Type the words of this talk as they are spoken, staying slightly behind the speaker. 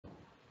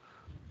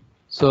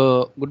So,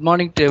 good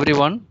morning to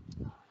everyone.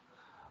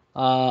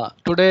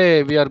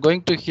 Today we are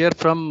going to hear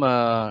from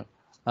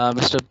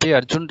Mr.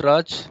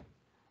 P.Arjunraj.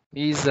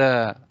 He is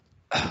a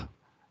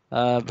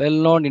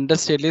well-known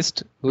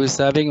industrialist who is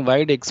having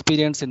wide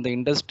experience in the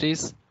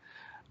industries,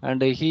 and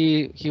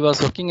he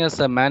was working as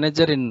a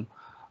manager in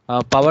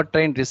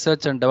powertrain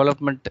research and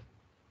development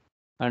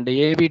and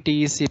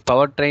AVTEC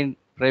Powertrain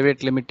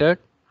Private Limited,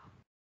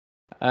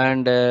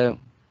 and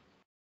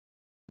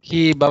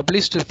he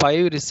published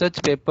 5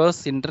 research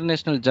papers in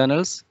international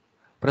journals,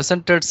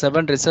 presented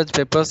 7 research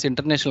papers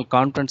international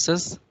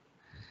conferences.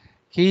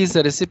 He is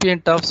a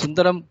recipient of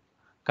Sundaram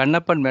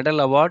Kannappan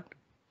Medal Award,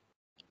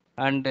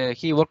 and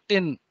he worked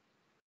in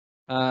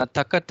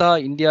Takata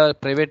India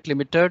Private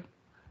Limited,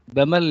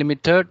 Bemal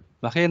Limited,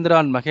 Mahendra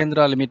and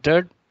Mahendra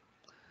Limited.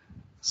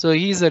 So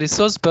he is a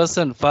resource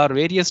person for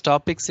various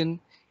topics in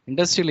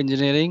industrial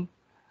engineering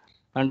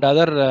and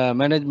other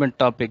management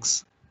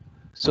topics.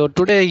 So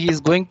today he is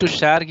going to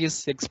share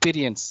his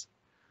experience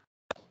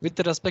with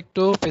respect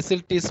to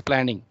facilities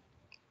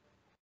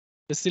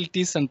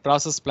and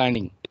process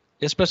planning,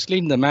 especially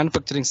in the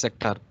manufacturing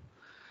sector.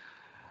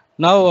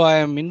 Now I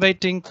am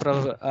inviting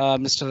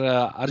Mr.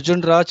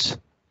 Arjunraj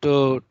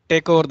to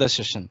take over the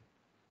session.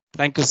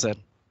 Thank you, sir.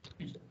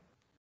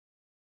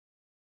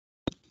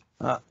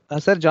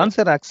 Sir John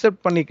sir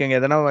accept பண்ணிக்கங்க.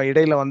 எதனா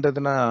இடையில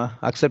வந்ததுன்னா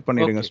accept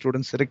பண்ணிடுங்க.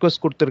 Students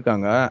request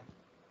கொடுத்துருக்காங்க.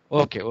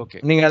 Okay okay,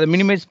 நீங்க அதை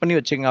minimise பண்ணி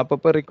வச்சுங்க.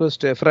 அப்பப்போ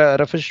ரிக்வெஸ்ட்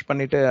ரெஃப்ரெஷ்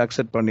பண்ணிட்டு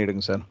அக்செப்ட்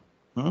பண்ணிடுங்க sir.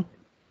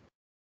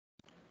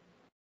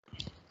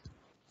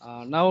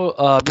 Now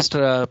Mr.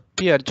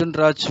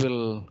 P.Arjunraj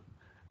will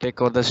take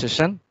over the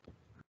session.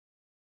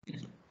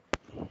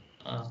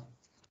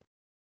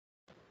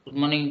 Good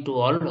morning to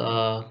all.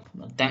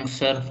 Thanks,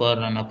 sir, for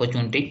an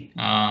opportunity.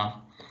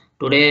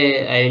 Today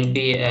I will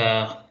be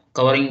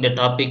covering the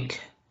topic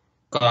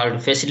called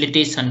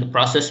facilities and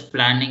process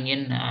planning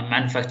in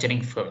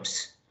manufacturing firms.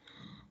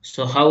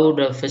 So how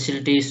the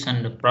facilities and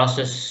the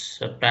process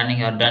planning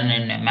are done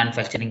in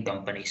manufacturing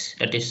companies.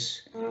 That is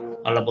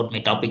all about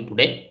my topic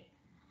today.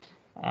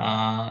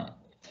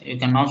 You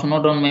can also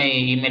note on my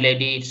email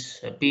ID. It's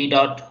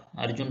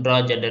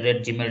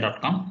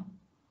p.arjunraj@gmail.com.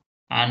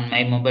 and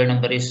my mobile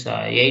number is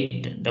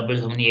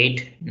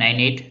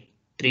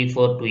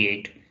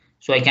 8778983428.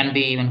 So I can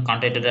be even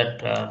contacted at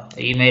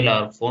email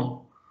or phone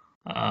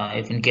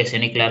if in case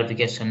any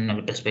clarification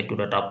with respect to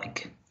the topic.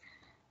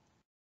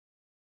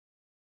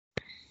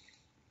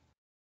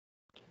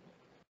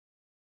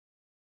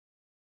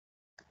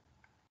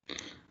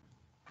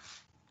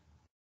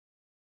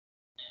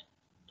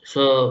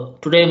 So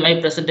today my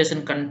presentation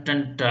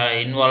content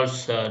involves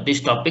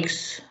these topics.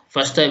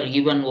 First, I will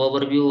give an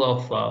overview of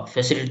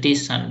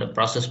facilities and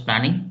process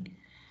planning.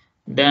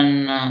 Then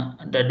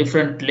the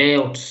different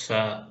layouts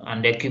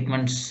and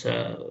equipments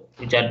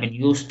which are being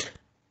used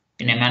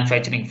in a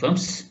manufacturing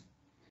firms,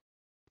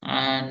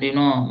 and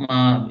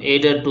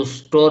either to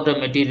store the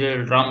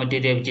raw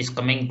material which is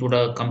coming to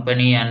the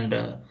company, and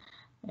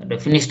the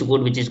finished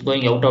good which is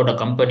going out of the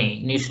company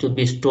needs to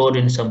be stored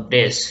in some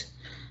place.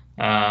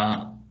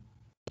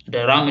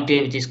 The raw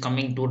material which is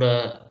coming to the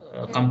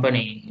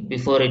company,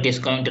 before it is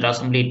coming to the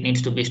assembly, it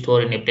needs to be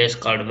stored in a place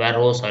called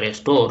warehouse or a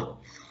store.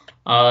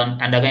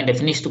 And again, the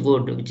finished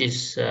good which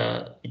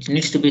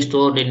needs to be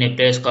stored in a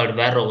place called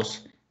warehouse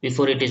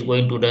before it is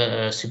going to the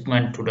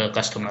shipment to the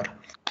customer.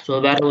 So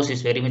warehouse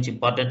is very much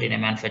important in a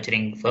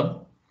manufacturing firm,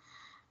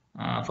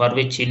 for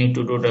which you need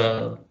to do the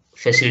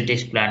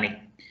facilities planning.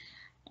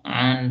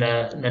 And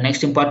the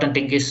next important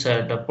thing is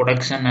the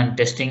production and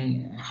testing,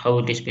 how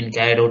it is been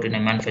carried out in a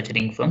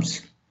manufacturing firms.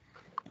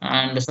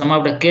 And some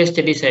of the case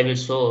studies I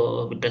will show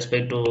with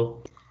respect to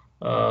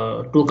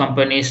 2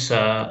 companies,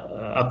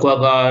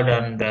 Aquaguard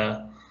and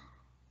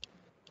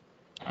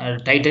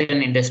Titan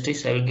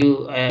Industries. I will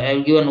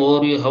give an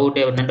overview how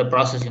they have done the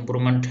process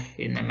improvement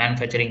in a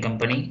manufacturing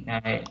company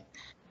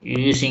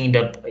using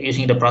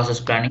the process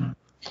planning.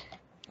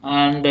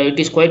 And it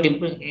is quite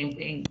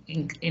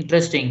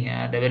interesting,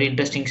 the very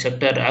interesting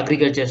sector,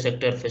 agriculture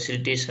sector,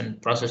 facilities and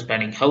process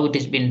planning, how it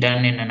is been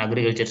done in an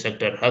agriculture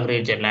sector,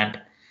 agriculture land.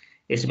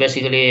 It's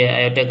basically, I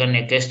have taken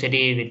a case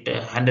study with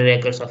 100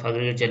 acres of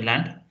agriculture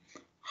land,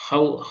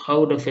 how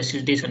the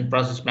facilities and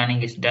process planning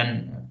is done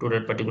to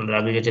that particular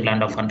agriculture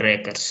land of 100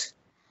 acres.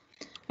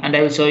 And I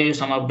will show you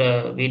some of the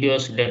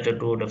videos related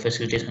to the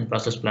facilities and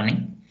process planning.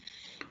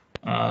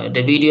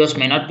 The videos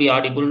may not be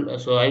audible,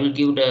 so I will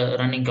give the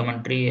running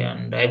commentary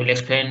and I will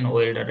explain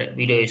while the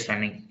video is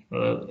running.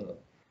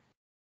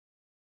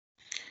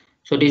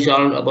 So this is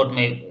all about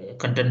my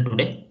content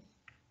today.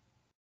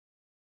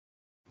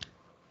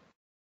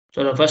 So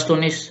the first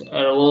one is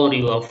an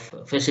overview of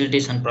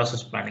facilities and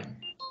process planning.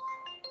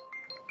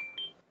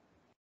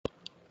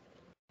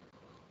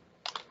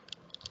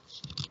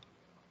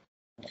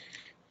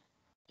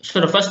 So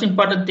the first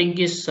important thing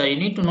is you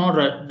need to know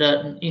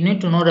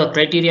the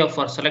criteria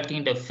for selecting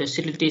the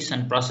facilities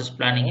and process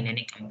planning in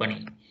any company.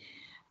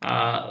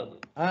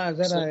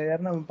 Sir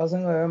யாருன்னா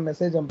பசங்க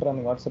message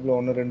அனுப்புறாங்க வாட்ஸ்அப்ல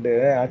 1-2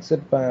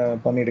 accept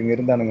பண்ணிடுங்க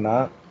இருந்தானுங்கண்ணா.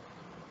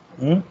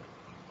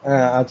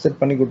 Accept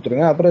பண்ணி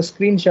கொடுத்துருங்க. அப்புறம்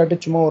screenshot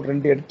சும்மா ஒரு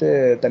 2 எடுத்து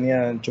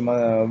தனியாக சும்மா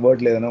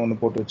வேர்டில் எதனா ஒன்று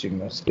போட்டு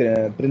வச்சுக்கோங்க.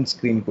 பிரிண்ட்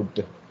ஸ்க்ரீன்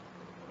கொடுத்து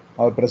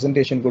அவர்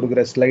ப்ரெசன்டேஷன்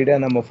கொடுக்குற ஸ்லைடை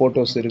நம்ம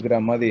ஃபோட்டோஸ் இருக்கிற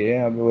மாதிரி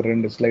அப்படி ஒரு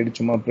 2 ஸ்லைடு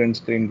சும்மா பிரிண்ட்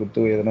ஸ்க்ரீன்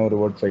கொடுத்து எதனா ஒரு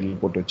வேர்ட் ஃபைல்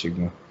போட்டு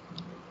வச்சுக்கோங்க.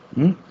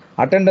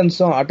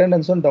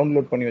 அட்டெண்டன்ஸும்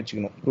டவுன்லோட் பண்ணி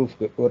வச்சுக்கணும்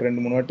ப்ரூஃப்க்கு. ஒரு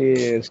 2-3 வாட்டி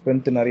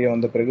ஸ்ட்ரென்த் நிறைய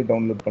வந்த பிறகு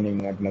டவுன்லோட்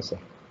பண்ணிக்கோங்க அட்டனஸை.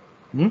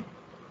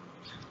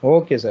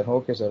 Okay sir.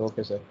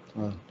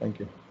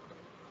 Thank you.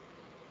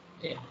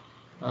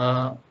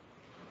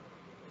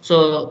 So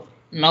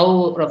now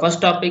the first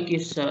topic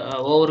is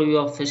overview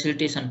of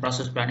facilities and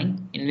process planning,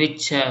 in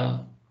which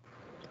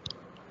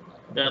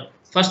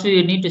first we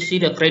need to see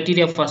the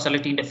criteria for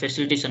selecting the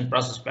facilities and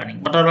process planning.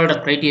 What are all the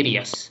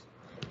criteria?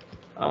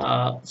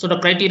 So the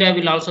criteria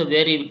will also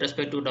vary with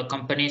respect to the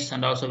companies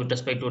and also with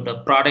respect to the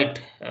product.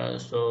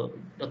 So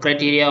the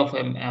criteria of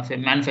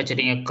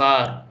manufacturing a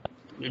car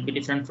will be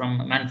different from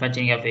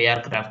manufacturing of a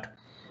aircraft,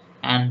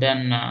 and then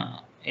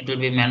it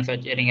will be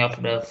manufacturing of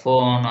the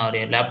phone or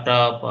a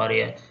laptop or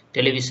a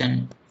television.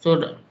 So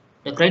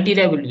the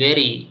criteria will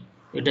vary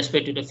with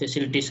respect to the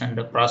facilities and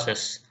the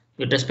process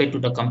with respect to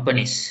the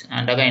companies.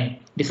 And again,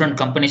 different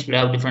companies will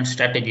have different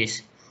strategies.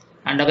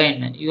 And again,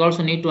 you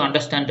also need to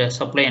understand the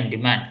supply and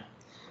demand.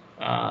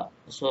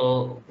 So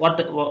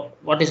what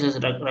is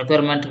the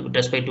requirement with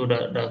respect to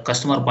the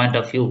customer point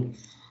of view?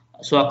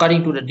 So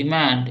according to the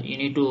demand, you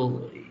need to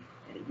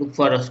look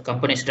for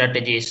company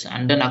strategies,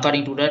 and then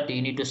according to that,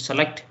 you need to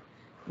select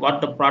what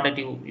the product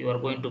you are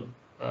going to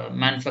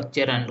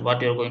manufacture and what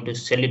you are going to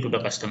sell it to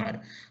the customer.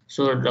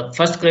 So the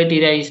first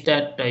criteria is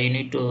that you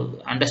need to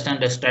understand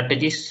the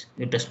strategies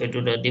with respect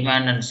to the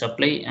demand and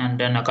supply, and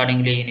then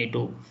accordingly you need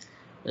to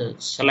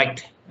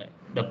select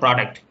the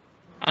product.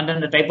 And then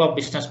the type of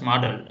business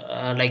model,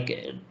 like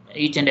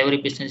each and every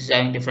business is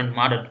having different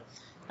model.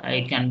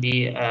 It can be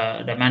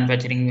the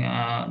manufacturing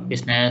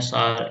business,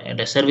 or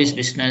the service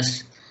business,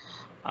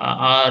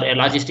 or a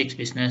logistics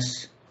business,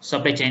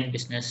 supply chain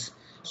business.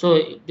 So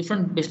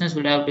different business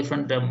will have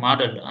different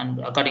model, and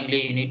accordingly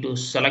you need to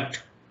select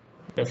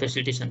the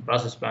facilities and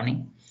process planning.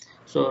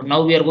 So now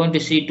we are going to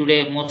see today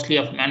mostly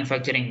of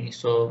manufacturing.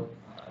 So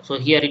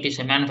here it is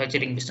a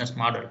manufacturing business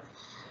model.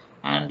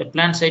 And the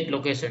plant site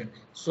location.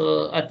 So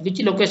at which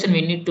location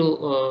we need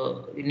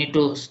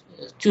to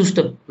choose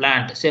the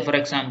plant. Say for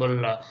example,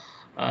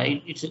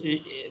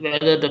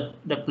 whether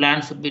the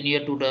plant should be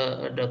near to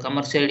the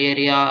commercial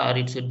area, or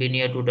it should be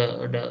near to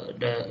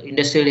the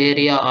industrial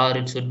area, or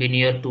it should be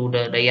near to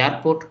the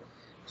airport.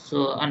 So,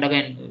 and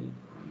again,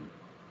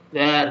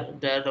 where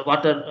the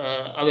water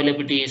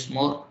availability is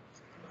more,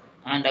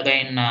 and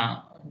again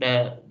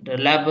the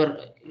labor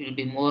will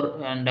be more,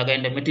 and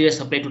again the material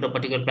supply to the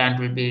particular plant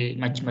will be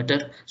much better.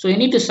 So you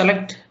need to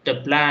select the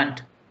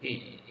plant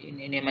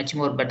in a much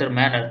more better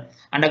manner.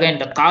 And again,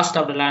 the cost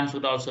of the land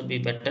should also be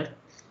better,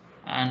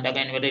 and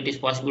again whether it is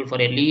possible for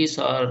a lease,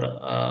 or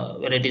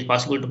whether it is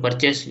possible to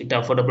purchase with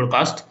affordable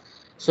cost.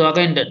 So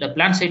again the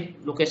plant site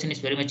location is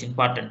very much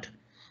important.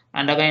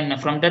 And again,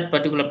 from that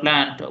particular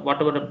plant,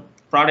 whatever the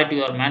product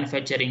you are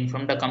manufacturing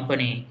from the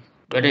company,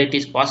 whether it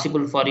is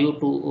possible for you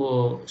to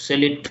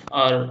sell it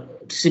or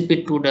ship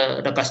it to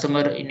the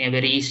customer in a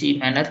very easy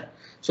manner.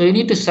 So you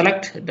need to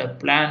select the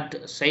plant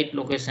site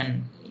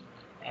location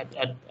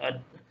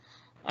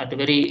at a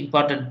very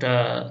important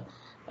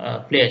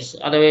place.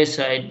 Otherwise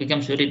it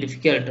becomes very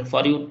difficult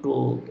for you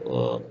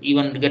to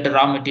even get the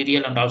raw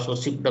material and also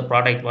ship the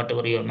product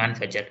whatever you have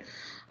manufactured.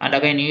 And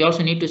again, you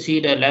also need to see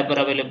the labor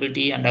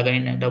availability, and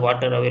again the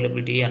water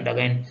availability, and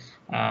again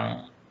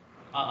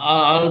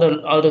all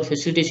the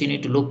facilities you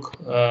need to look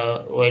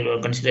while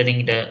you're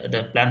considering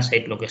the plant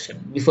site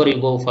location before you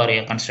go for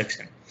a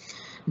construction.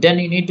 Then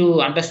you need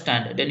to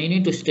understand, then you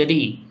need to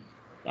study.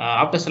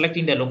 After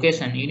selecting the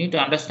location, you need to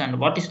understand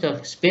what is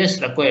the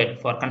space required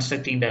for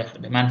constructing the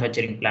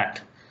manufacturing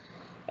plant.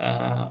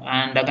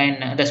 And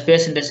again, the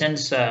space in the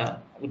sense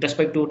with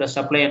respect to the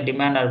supply and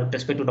demand, or with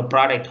respect to the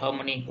product, how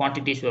many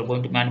quantities you are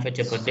going to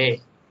manufacture per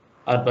day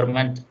or per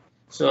month.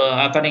 So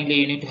accordingly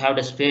you need to have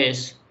the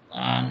space.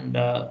 And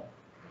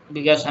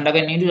because, and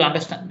again, you need to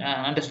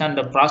understand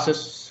the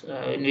process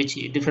in which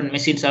different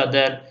machines are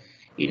there.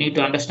 You need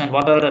to understand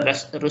what are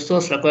the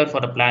resource required for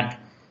the plant.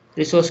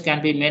 Resource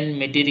can be men,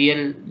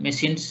 material,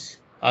 machines,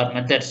 or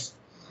methods.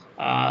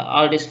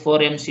 All these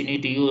 4M's you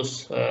need to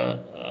use,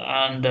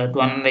 and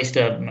to analyze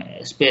the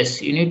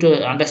space. You need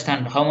to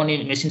understand how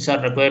many machines are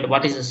required,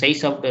 what is the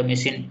size of the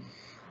machine,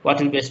 what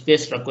will be the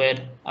space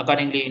required.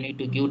 Accordingly you need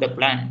to give the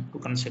plan to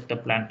construct the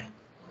plant.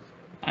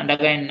 And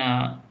again,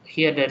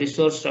 here the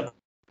resource,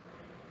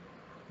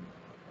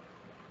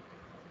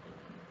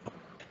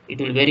 it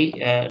will vary.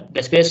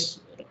 The space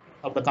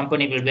of the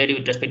company will vary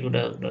with respect to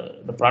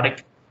the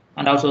product,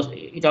 and also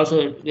it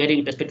also vary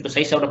with respect to the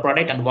size of the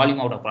product and volume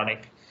of the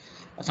product.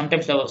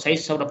 Sometimes the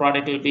size of the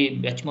product will be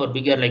much more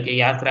bigger, like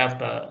a aircraft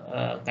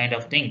kind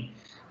of thing.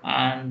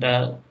 And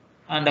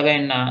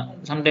again,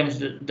 sometimes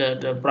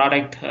the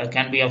product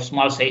can be of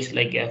small size,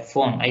 like a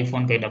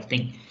iPhone kind of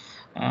thing.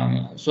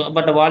 So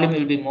but the volume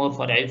will be more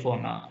for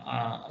iPhone.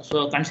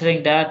 So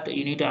considering that,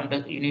 you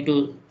need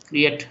to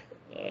create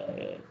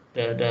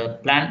the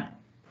plan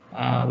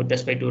with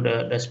respect to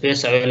the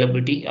space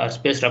availability or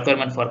space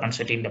requirement for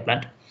constructing the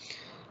plant.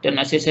 Then,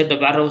 as I said, the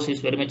warehouse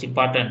is very much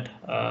important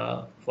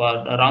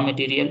for the raw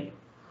material.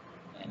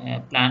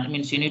 Plant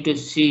means you need to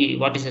see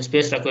what is the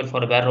space required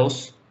for a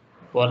warehouse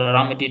for the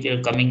raw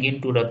material coming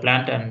into the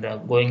plant and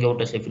going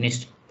out as a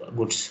finished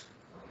goods.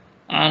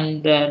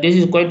 And this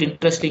is quite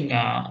interesting.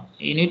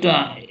 You need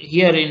to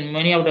here in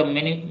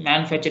many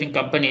manufacturing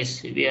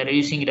companies, we are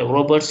using the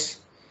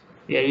robots,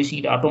 we are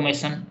using the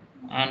automation,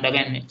 and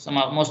again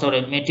most of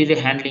the material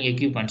handling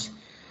equipments.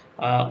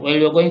 While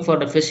you're going for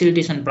the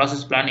facilities and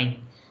process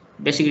planning,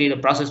 basically the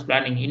process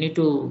planning, you need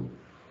to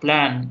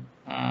plan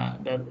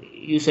the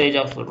usage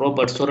of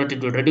robots so that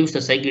it will reduce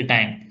the cycle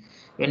time.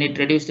 When it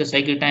reduces the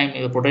cycle time,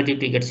 your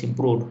productivity gets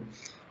improved,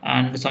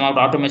 and some of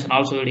the automation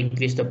also will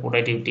increase the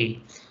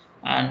productivity.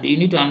 And you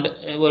need to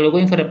while you're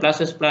going for a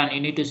process plan, you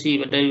need to see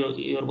whether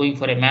you're going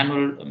for a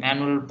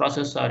manual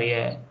process or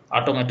a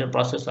automated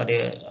process or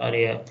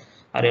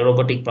a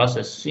robotic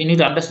process. So you need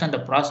to understand the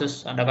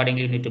process, and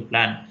accordingly you need to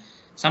plan.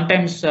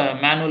 Sometimes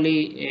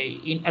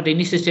manually, at the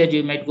initial stage,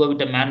 you might go with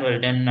the manual.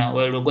 Then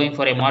while you're going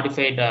for a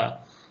modified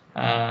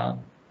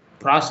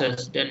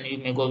process, then you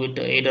may go with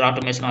either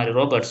automation or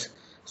robots.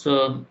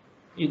 So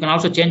you can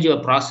also change your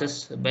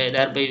process,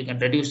 thereby you can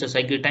reduce the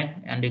cycle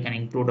time and you can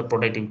improve the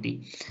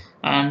productivity.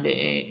 And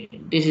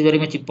this is very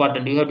much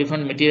important. You have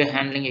different material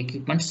handling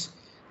equipments,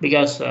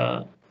 because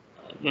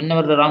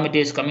whenever the raw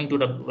material is coming to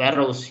the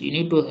warehouse, you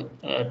need to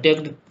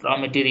take the raw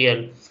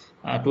material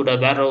to the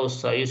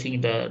warehouse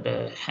using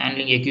the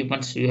handling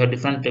equipments. You have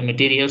different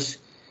materials,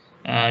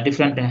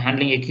 different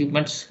handling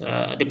equipments,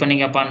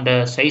 depending upon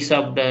the size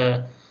of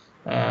the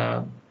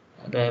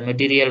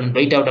material and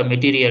weight of the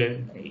material.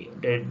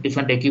 The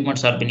different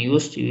equipments are being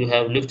used. You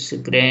have lifts,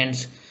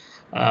 cranes,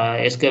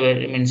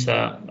 excavator, means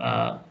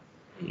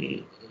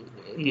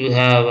you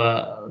have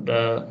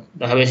the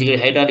basically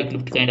hydraulic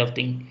lift kind of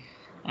thing,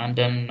 and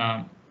then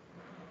and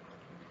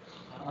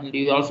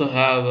you also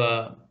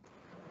have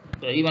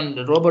even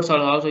the robots are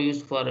also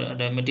used for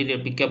the material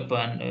pickup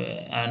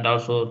and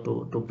also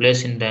to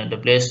place in the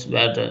place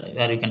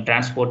where you can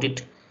transport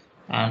it,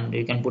 and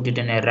you can put it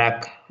in a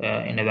rack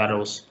in a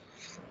warehouse.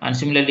 And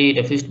similarly,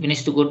 the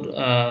finished good,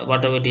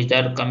 whatever it is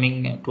there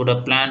coming to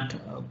the plant,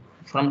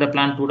 from the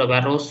plant to the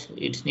warehouse,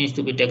 it needs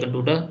to be taken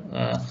to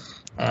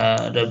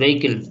the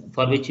vehicle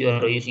for which you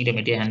are using the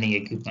material handling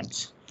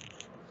equipments.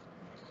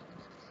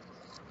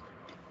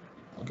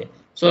 Okay,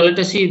 so let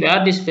us see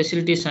where these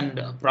facilities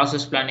and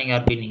process planning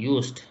are being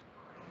used.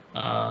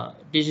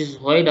 This is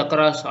wide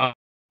across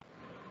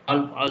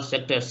all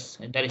sectors.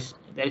 There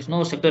is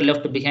no sector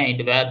left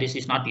behind where this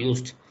is not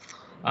used.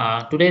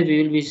 Today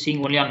we will be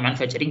seeing only on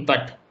manufacturing,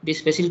 but these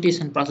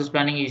facilities and process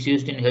planning is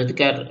used in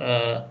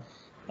healthcare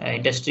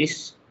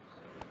industries.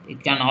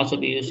 It can also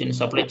be used in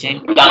supply chain.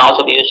 It can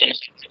also be used in,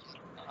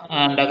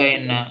 and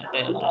again,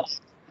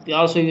 we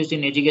also used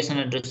in education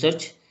and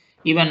research.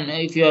 Even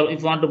if you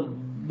want to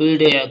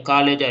build a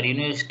college or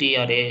university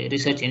or a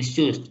research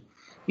institute,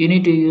 you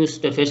need to use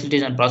the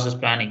facilities and process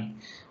planning,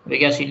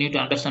 because you need to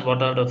understand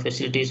what are the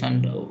facilities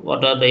and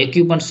what are the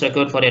equipments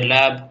required for a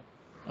lab.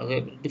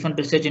 Okay, different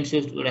research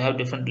institutes will have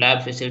different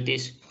lab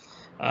facilities.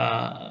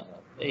 The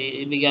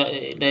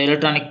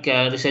electronic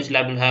research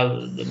lab will have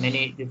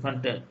many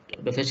different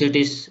the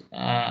facilities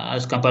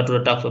as compared to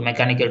the top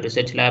mechanical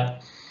research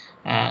lab.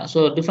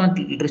 So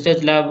different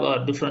research lab or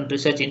different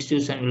research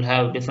institution will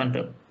have different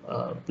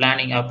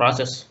planning or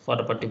process for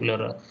the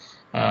particular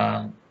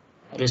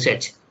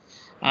research.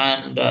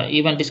 And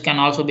even this can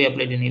also be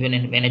applied even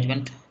in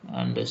management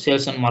and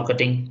sales and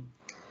marketing,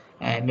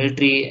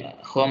 military,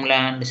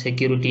 homeland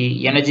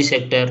security, energy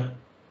sector,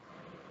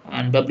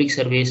 and public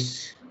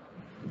service.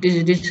 This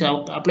is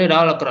applied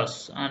all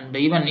across, and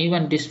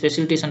even this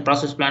facilities and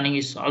process planning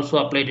is also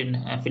applied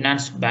in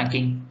finance,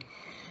 banking,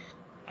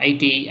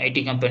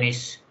 IT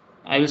companies.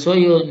 I will show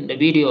you in the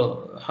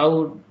video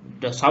how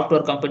the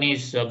software company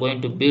is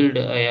going to build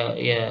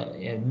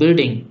a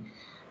building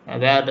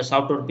where the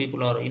software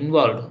people are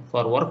involved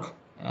for work,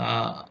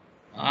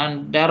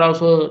 and there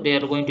also they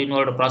are going to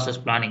involve the process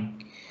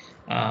planning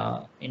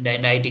in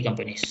the IT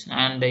companies.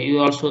 And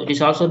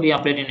this also be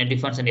applied in a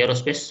defense and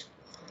aerospace.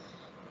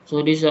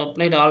 So this is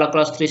applied all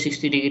across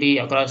 360-degree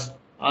across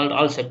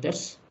all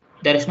sectors.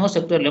 There is no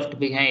sector left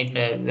behind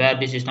where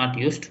this is not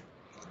used.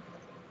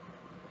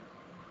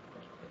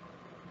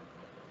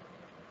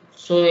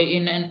 So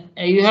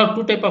you have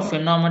two type of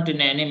environment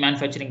in any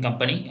manufacturing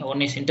company.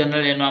 One is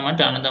internal environment,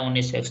 another one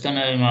is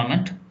external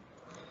environment.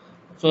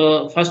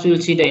 So first we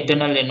will see the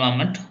internal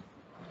environment.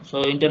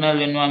 So internal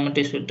environment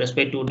is with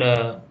respect to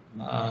the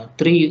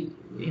three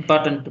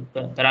important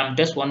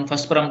parameters.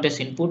 First parameter is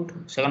input,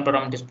 second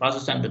parameter is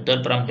process, and the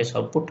third parameter is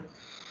output.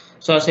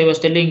 So as I was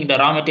telling, the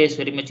raw material is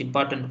very much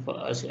important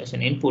as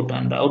an input,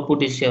 and the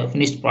output is a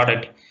finished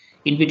product.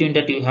 In between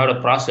that you have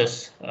the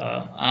process,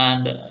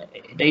 and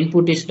the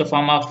input is the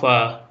form of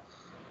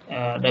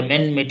the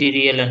main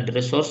material and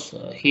resource.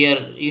 Here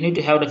you need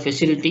to have the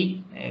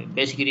facility,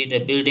 basically the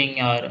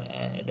building or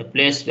the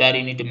place where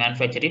you need to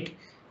manufacture it.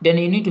 Then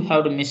you need to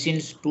have the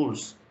machines,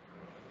 tools.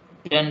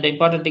 Then the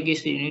important thing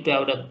is you need to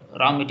have the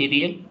raw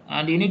material,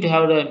 and you need to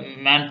have the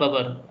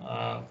manpower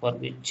for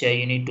which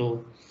you need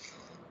to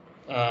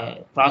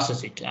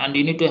process it, and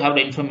you need to have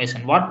the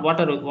information.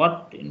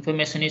 What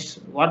information is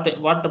what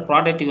the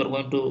product you are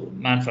going to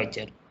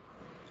manufacture.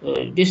 So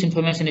this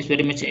information is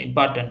very much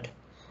important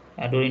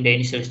during the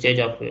initial stage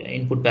of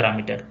input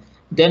parameter.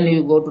 Then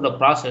you go to the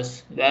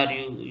process where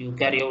you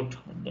carry out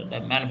the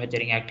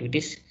manufacturing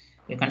activities,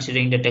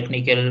 considering the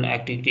technical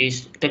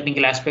activities,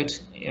 technical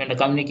aspects, even the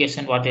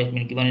communication, what has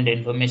been given in the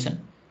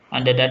information,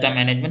 and the data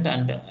management,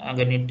 and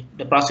again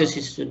the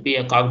process should be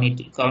a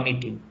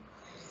cognitive.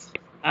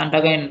 And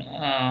again,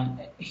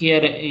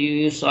 here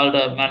you use all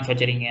the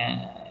manufacturing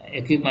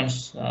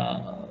equipments.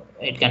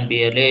 It can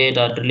be a lathe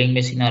or drilling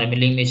machine or a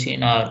milling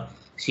machine or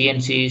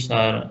CNCs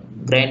or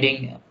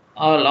grinding,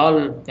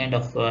 all kind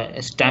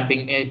of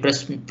stamping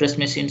press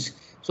machines.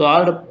 So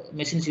all the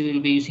machines you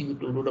will be using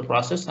to do the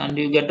process, and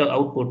you get the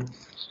output.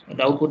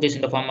 The output is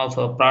in the form of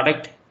a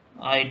product.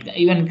 It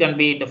even can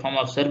be in the form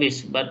of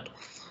service, but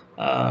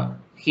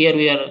here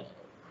we are,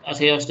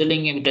 as I was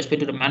telling you, with respect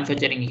to the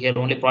manufacturing, here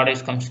only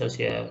products comes as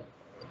a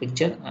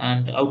picture,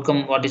 and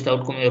outcome, what is the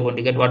outcome you are going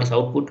to get, what is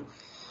output,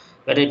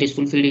 whether it is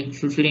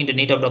fulfilling the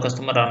need of the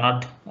customer or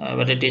not,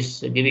 whether it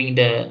is giving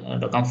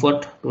the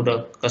comfort to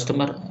the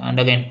customer. And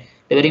again,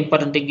 the very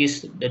important thing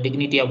is the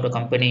dignity of the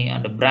company,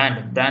 and the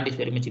brand is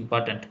very much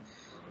important,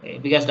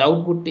 because the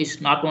output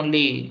is not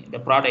only the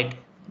product,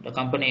 the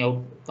company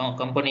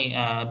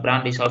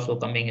brand is also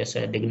coming as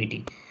a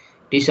dignity.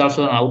 This is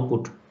also an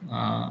output.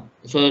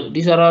 So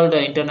these are all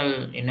the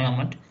internal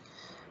environment.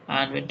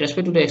 And with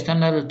respect to the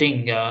external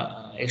thing,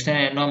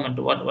 external environment,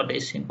 what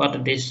is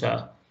important is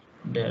the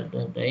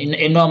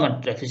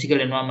environment, the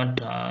physical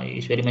environment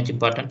is very much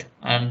important,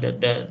 and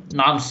the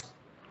norms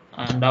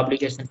and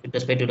obligations with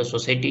respect to the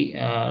society,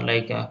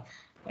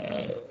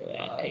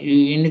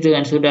 you need to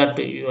ensure that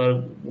you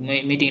are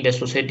meeting the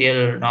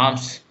societal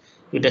norms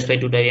with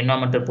respect to the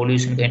environmental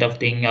pollution kind of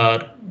thing, or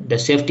the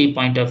safety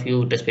point of view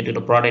with respect to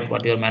the product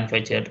what you are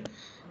manufactured.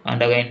 And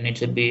again, it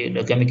should be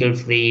the chemical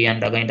free,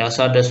 and again the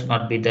hazardous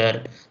not be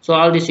there. So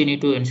all this you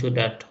need to ensure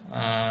that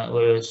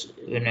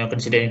when you're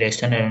considering the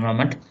external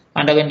environment.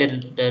 And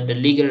again the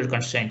legal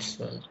constraints,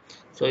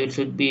 so it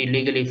should be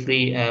legally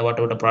free,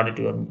 whatever the product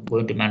you are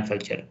going to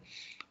manufacture.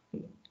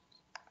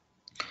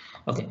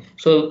 Okay,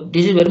 so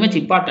this is very much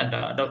important.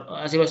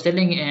 As I was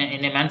telling,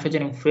 in a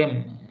manufacturing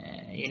frame,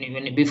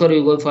 before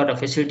you go for the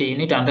facility, you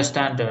need to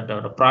understand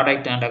the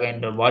product, and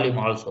again the volume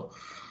also.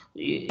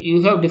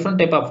 You have different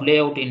type of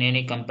layout in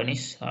any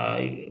companies.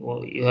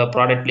 You have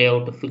product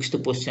layout,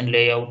 fixed position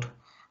layout,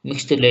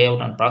 mixed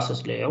layout, and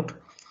process layout.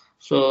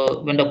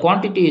 So when the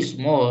quantity is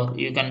more,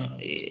 you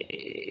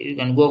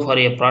can go for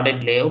a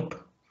product layout,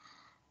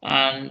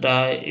 and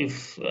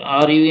if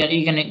or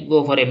you can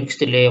go for a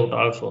mixed layout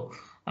also.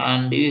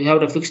 And you have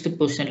the fixed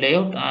position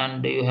layout,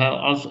 and you have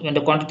also, when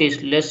the quantity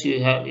is less,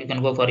 you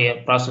can go for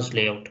a process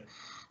layout.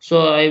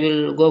 So I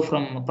will go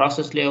from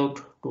process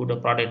layout to the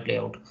product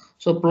layout.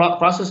 So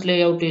process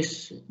layout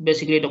is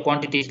basically the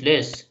quantity is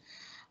less.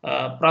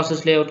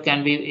 Process layout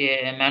can be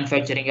a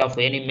manufacturing of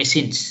any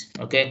machines.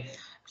 Okay,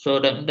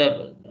 so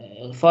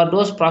for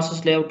those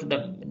process layout,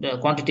 the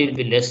quantity will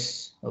be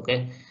less.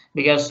 Okay,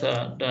 because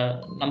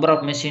the number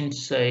of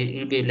machines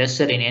will be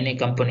lesser in any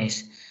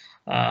companies,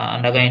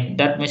 and again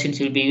that machines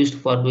will be used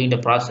for doing the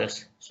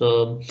process.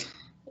 So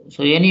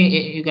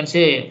any, you can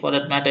say, for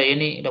that matter,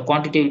 the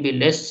quantity will be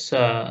less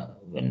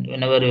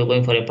whenever you're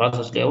going for a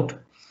process layout.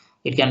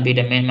 It can be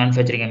the main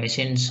manufacturing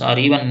machines, or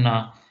even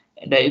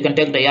you can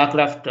take the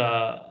aircraft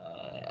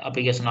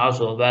application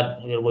also, where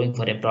we're going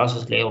for a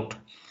process layout,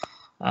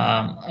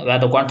 where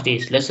the quantity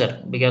is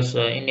lesser, because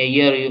in a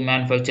year you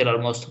manufacture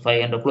almost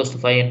 500, close to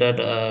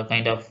 500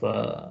 kind of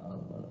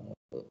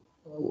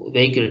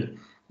vehicle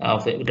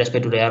with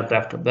respect to the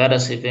aircraft.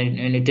 Whereas if when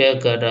you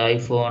take the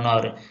iPhone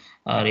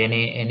or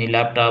any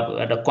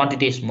laptop, the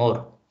quantity is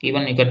more.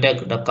 Even you can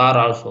take the car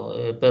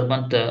also, per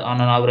month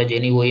on an average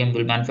any OEM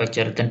will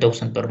manufacture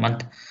 10,000 per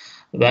month,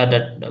 where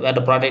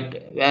the product,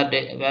 where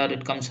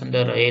it comes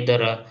under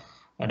either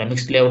the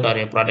mixed layout or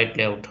a product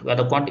layout, where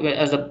the quantity,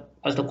 as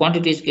the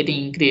quantity is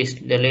getting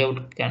increased, the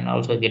layout can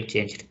also get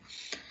changed.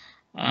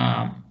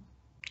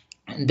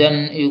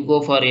 Then you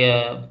go for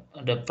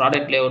the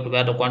product layout,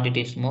 where the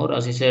quantity is more.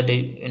 As I said,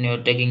 when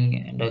you're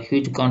taking the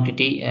huge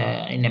quantity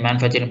in a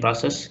manufacturing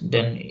process,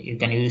 then you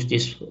can use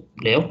this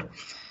layout.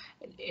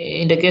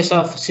 In the case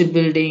of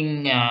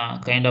shipbuilding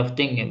kind of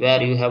thing,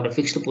 where you have the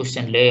fixed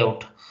position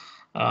layout,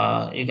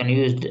 you can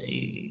use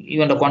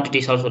even the quantity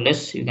is also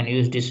less, you can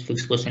use this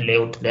fixed position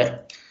layout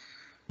there.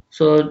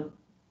 So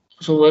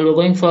while we're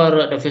going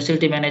for the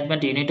facility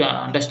management, you need to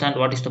understand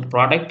what is the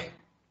product.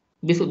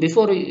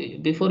 Before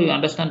you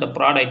understand the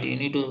product, you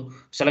need to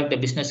select the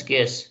business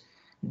case.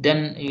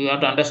 Then you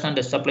have to understand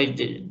the supply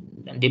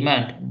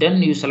demand.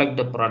 Then you select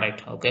the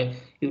product. Okay,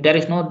 if there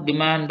is no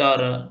demand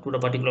or to the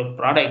particular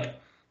product,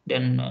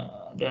 then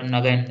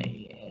again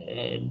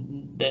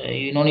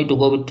you no need to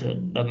go with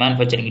the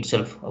manufacturing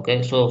itself.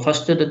 Okay, so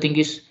first the thing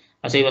is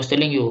as I was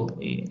telling you,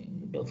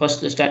 the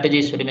first strategy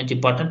is very much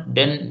important.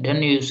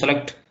 Then you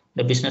select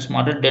the business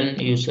model. Then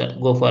you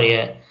go for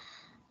the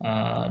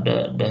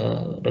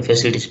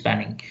facilities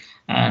planning,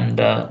 and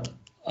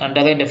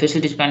again the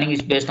facilities planning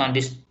is based on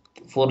these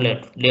 4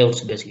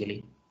 layouts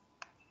basically.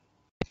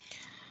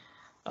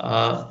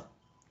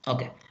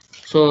 Okay,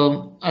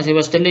 so as I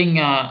was telling,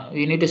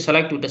 you need to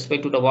select with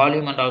respect to the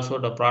volume and also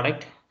the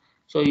product.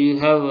 So you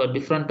have a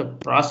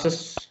different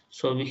process.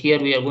 So here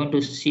we are going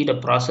to see the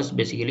process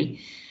basically.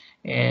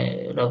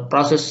 The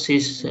process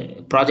is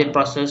project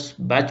process,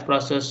 batch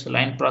process,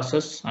 line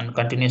process, and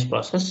continuous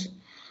process.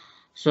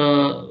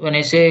 So when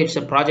I say it's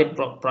a project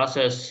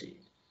process,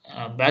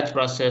 batch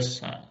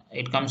process,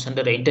 it comes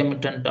under the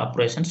intermittent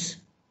operations.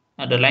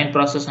 The line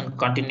process and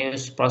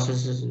continuous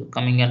process is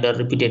coming under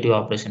repetitive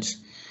operations.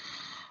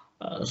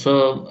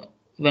 So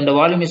when the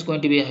volume is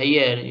going to be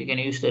higher, you can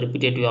use the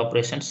repetitive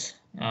operations,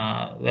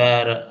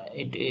 where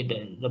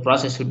the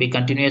process will be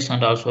continuous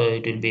and also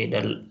it will be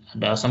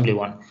the assembly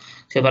one.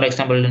 Say for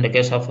example, in the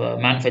case of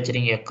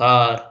manufacturing a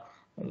car,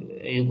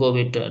 you go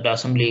with the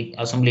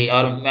assembly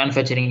or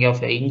manufacturing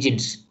of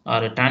engines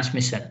or a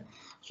transmission.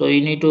 So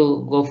you need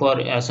to go for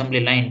assembly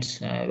lines,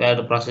 where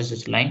the process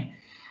is line.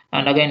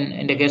 And again,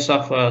 in the case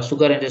of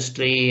sugar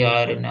industry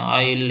or in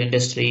oil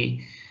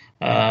industry,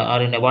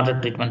 or in a water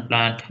treatment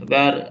plant,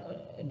 where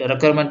the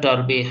requirement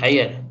will be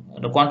higher,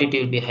 the quantity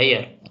will be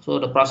higher, so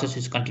the process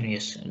is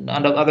continuous.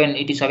 And again,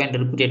 it is again the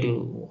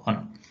repetitive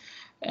one.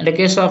 In the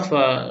case of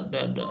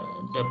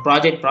the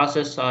project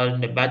process or in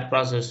the batch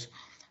process,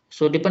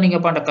 so depending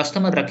upon the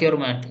customer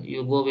requirement,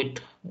 you go with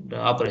the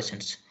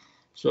operations.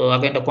 So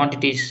again, the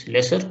quantity is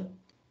lesser,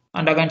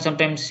 and again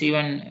sometimes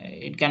even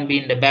it can be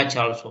in the batch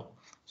also.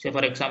 Say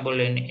for example,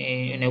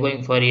 in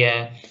going for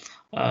the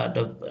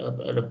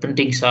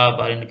printing shop,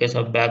 or in the case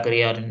of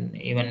bakery, or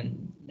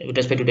even with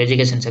respect to the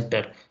education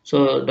sector,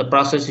 so the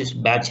process is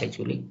batch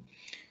actually.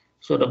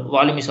 So the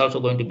volume is also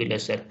going to be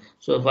lesser.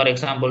 So for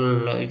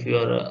example, if you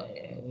are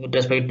with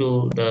respect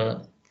to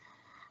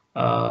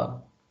uh,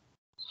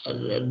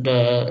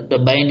 the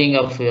binding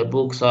of your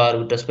books, or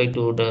with respect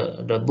to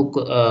the book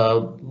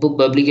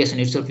publication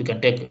itself, you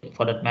can take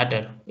for that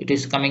matter, it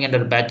is coming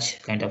under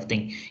batch kind of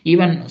thing.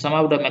 Even some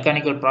of the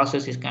mechanical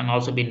processes can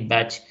also be in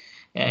batch.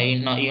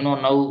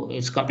 Now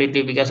it's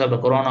completely because of the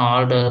corona,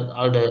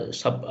 all the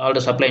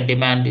supply and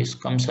demand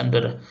comes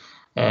under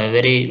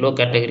very low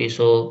category.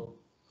 So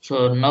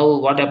now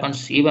what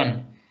happens,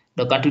 even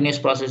the continuous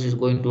process is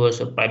going towards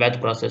a batch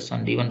process,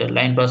 and even the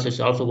line process is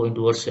also going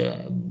towards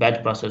a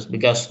batch process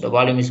because the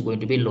volume is going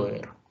to be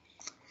lower.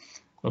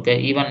 Okay,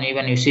 even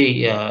you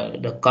see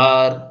the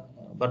car,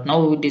 but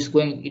now it is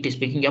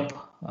picking up,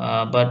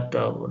 but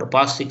the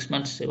past 6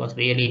 months it was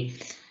really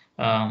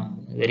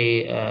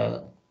very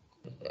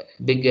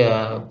big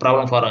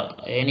problem for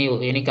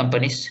any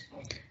companies.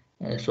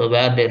 So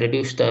where they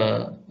reduce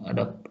the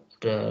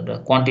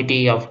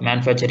quantity of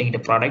manufacturing the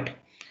product,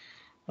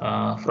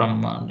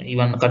 from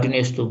even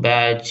continuous to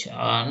batch,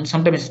 and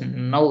sometimes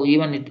now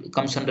even it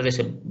comes under as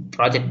a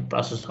project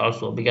process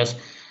also, because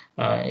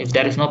if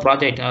there is no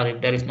project or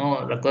if there is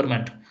no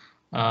requirement,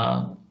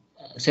 uh,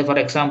 say for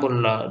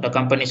example, the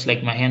companies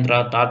like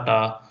Mahindra,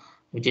 Tata,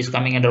 which is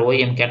coming under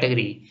OEM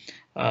category,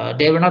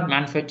 they will not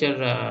manufacture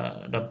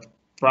the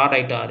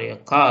product or a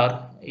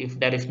car if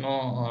there is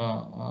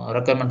no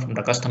requirement from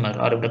the customer,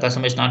 or if the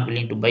customer is not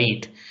willing to buy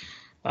it.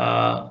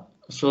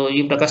 So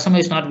if the customer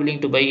is not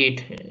willing to buy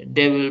it,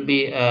 they will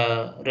be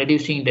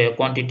reducing the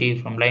quantity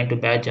from line to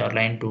batch or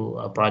line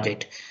to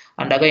project.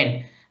 And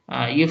again,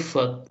 if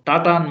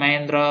Tata and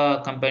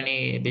Mahindra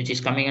company, which is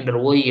coming under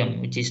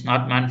OEM, which is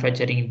not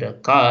manufacturing the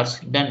cars,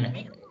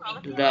 then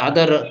the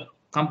other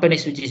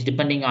companies which is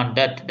depending on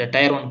that, the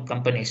tier 1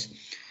 companies,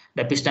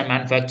 the piston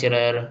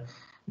manufacturer,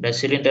 the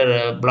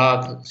cylinder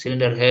block,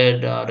 cylinder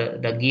head, or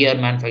the gear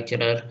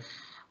manufacturer,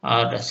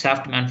 the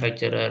shaft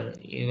manufacturer,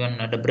 even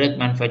the brake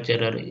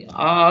manufacturer,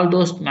 all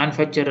those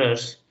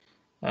manufacturers,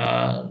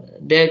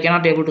 they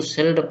cannot able to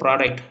sell the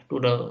product to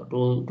the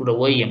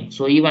OEM.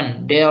 So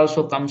even they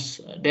also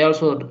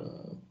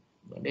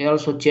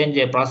change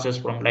their process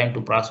from line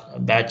to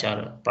batch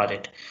or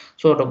project.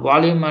 So the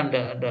volume and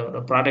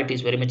the product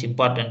is very much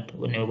important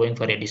when you're going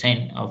for a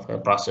design of a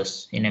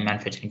process in a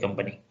manufacturing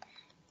company.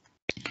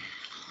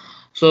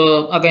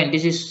 So again,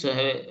 this is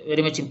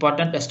very much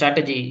important. The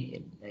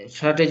strategy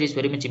is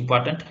very much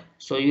important.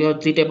 So you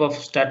have 3 type of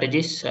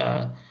strategies.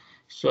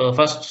 So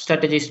first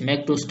strategy is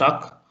make to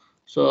stock.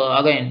 So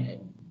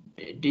again,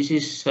 this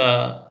is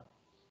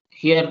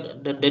here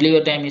the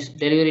delivery time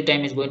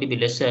is going to be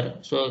lesser.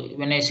 So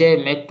when I say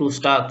make to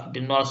stock, it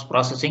involves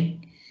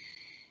processing,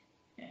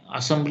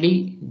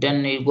 assembly,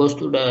 then it goes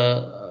to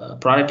the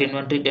product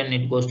inventory, then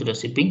it goes to the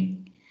shipping.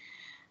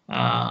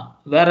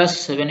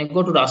 Whereas when you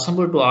go to the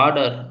assemble to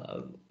order,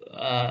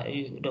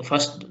 the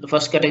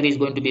first category is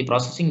going to be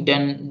processing,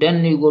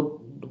 then you go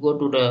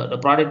to the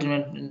product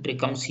inventory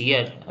comes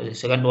here as the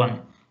second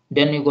one,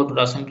 then you go to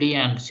the assembly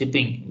and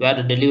shipping, where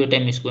the delivery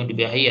time is going to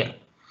be higher.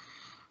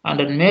 And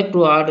then make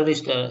to order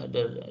is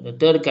the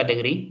third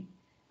category,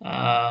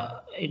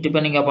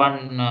 depending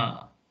upon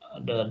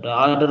the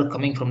order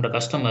coming from the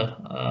customer.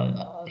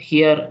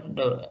 Here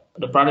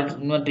the product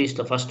inventory is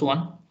the first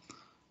one,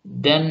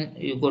 then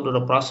you go to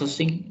the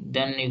processing,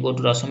 then you go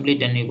to the assembly,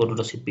 then you go to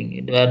the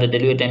shipping, where the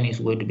delivery time is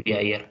going to be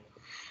higher.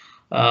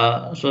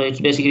 So it's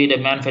basically the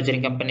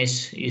manufacturing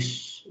companies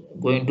is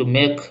going to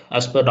make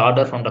as per the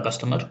order from the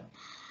customer,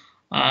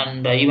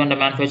 and even the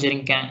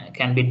manufacturing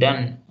can be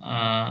done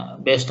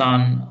based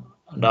on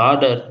the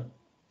order.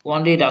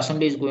 Only the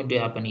assembly is going to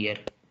happen here,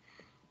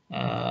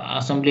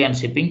 assembly and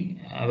shipping,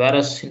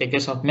 whereas in the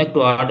case of make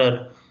to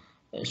order,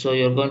 so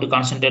you're going to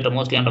concentrate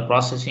mostly on the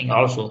processing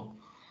also.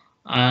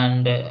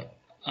 And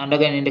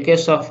again, in the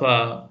case of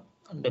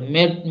the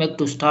make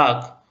to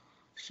stock,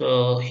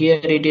 so here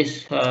it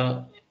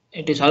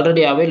is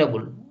already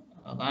available,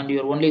 and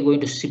you're only going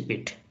to ship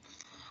it.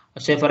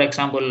 Say for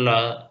example,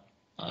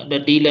 the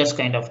dealers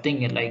kind of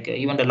thing, like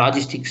even the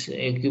logistics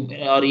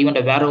or even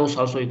the warehouse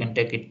also you can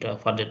take it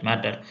for that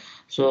matter.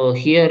 So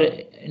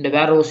here in the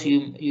warehouse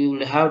you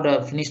will have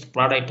the finished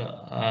product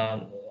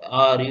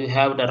or you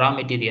have the raw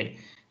material.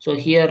 So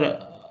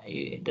here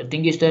the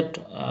thing is that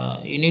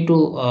you need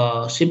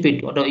to ship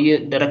it.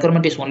 The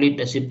requirement is only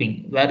the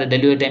shipping, where the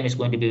delivery time is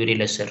going to be very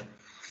lesser,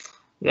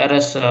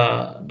 whereas the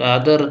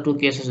other two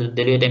cases the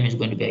delivery time is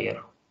going to be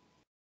higher.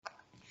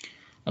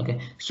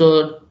 Okay,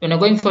 so when you're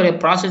going for a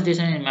process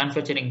design in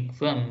manufacturing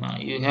firm,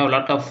 you have a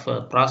lot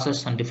of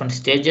process and different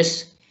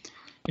stages.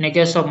 In a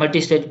case of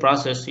multi-stage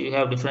process, you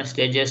have different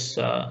stages,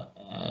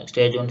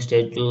 stage 1,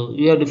 stage 2,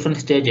 you have different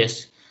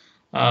stages,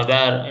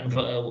 where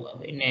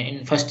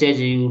in first stage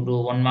you do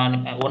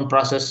one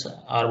process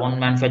or one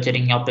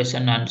manufacturing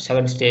operation, and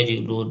second stage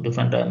you do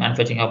different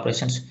manufacturing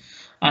operations,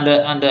 and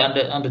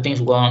the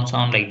things go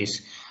on like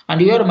this. And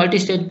you have a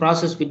multi-stage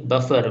process with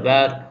buffer,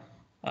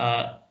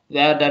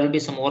 where there will be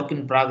some work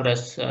in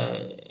progress.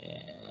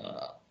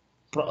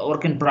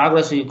 Work in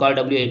progress you call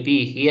WIP.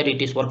 Here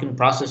it is work in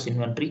process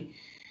inventory.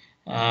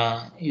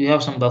 You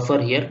have some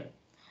buffer here,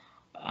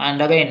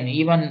 and again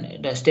even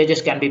the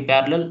stages can be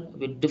parallel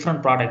with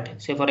different product.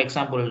 Say for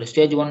example, the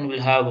stage 1 will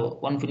have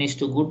one finish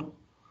to good,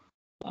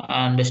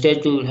 and the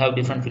stage 2 will have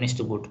different finish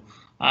to good,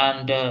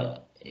 and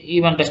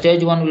even the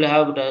stage 1 will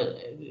have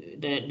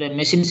the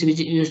machines which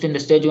used in the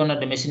stage 1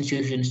 and the machines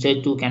used in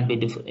stage 2 can be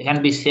different,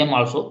 can be same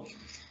also.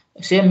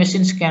 Same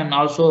machines can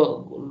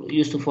also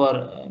used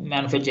for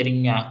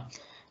manufacturing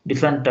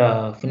different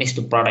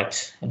finished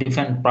products,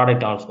 different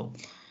product also.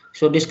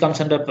 So this comes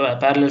under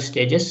parallel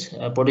stages,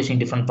 producing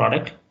different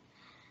product.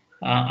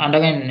 And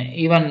again,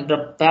 even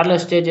the parallel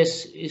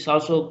stages is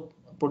also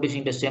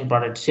producing the same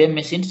product, same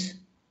machines,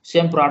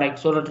 same product,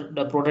 so that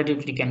the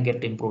productivity can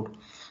get improved.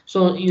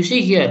 So you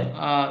see here,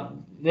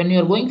 when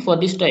you're going for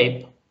this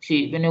type,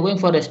 when you're going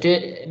for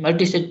a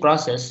multi-stage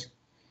process,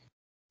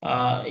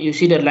 you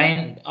see the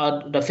line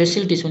or the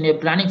facilities. When you're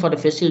planning for the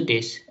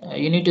facilities,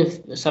 you need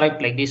to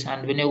select like this,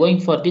 and when you're going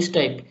for this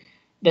type,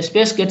 the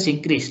space gets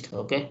increased.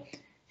 Okay,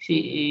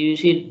 you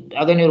see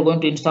again you're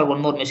going to install one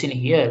more machine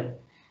here,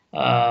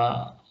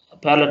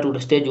 parallel to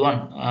the stage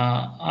 1,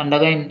 and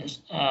again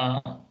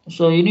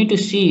so you need to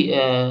see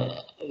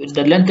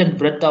the length and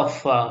breadth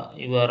of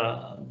your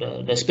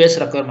the space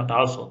requirement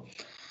also.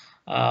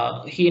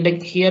 Here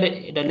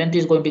the length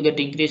is going to get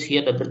increased,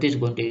 here the breadth is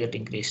going to get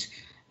increased,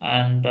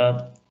 and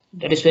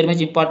that is very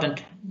much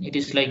important. It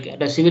is like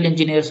the civil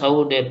engineers,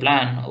 how they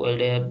plan while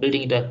they are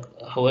building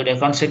how they are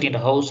constructing the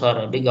house or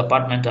a big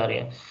apartment or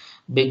a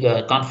big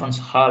conference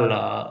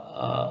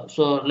hall.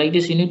 So like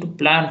this, you need to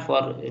plan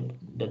for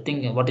the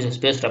thing, what is the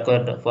space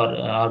required for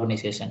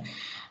organization.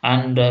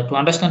 And to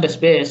understand the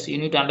space, you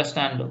need to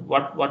understand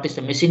what is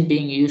the machine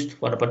being used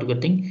for a particular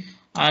thing.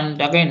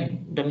 And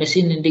again, the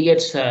machine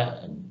indicates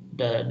the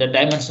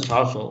dimensions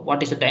also.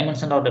 What is the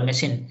dimension of the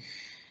machine?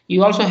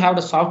 You also have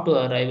the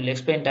software. I will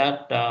explain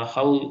that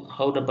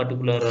how the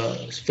particular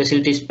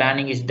facilities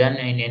planning is done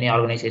in any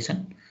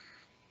organization.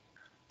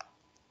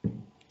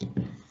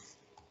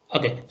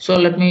 Okay, so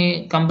let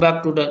me come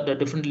back to the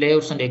different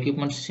layouts and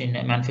equipments in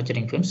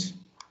manufacturing firms.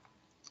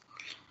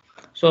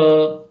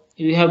 So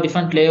we have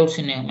different layouts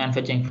in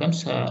manufacturing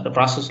firms. The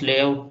process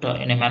layout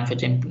in a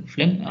manufacturing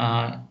firm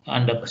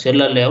and the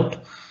cellular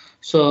layout.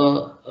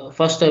 So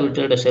first I will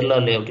tell the cellular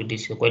layout. It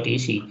is quite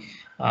easy.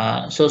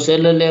 So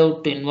cellular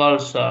layout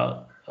involves,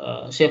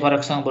 say for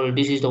example,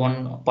 this is the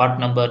one part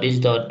number. This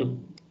is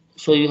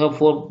so you have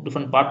 4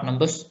 different part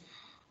numbers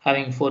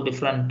having 4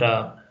 different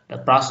the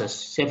process.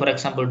 Say for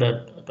example,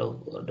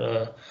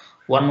 the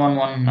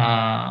 111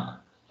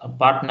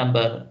 part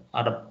number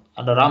or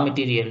the raw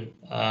material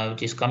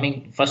which is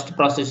coming. First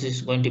process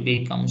is going to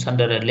be comes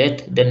under a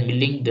lathe, then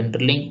milling, then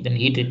drilling, then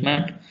heat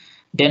treatment,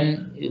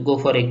 then you go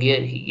for a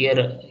gear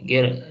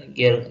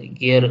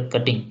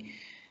cutting.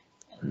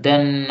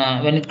 Then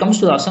when it comes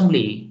to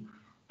assembly,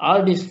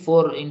 all these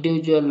 4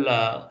 individual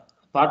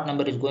part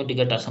number is going to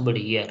get assembled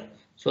here.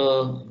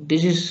 So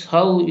this is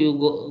how you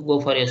go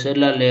for a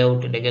cellular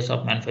layout in the case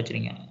of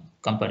manufacturing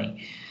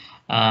company.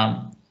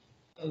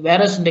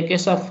 Whereas in the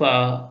case of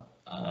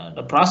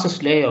the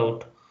process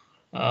layout,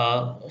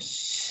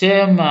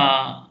 same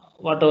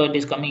whatever it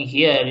is coming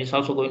here is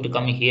also going to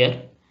come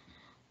here.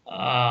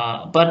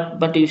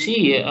 But you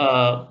see,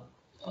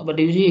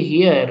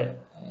 here,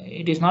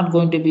 it is not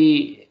going to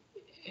be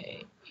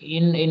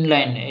in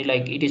line.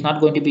 Like it is not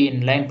going to be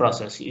in line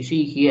process. You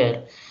see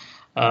here,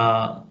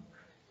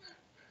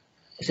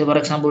 say for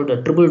example,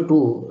 the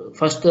 222.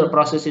 First, the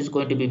process is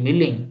going to be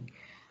milling,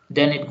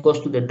 then it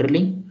goes to the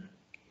drilling,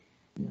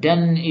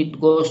 then it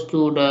goes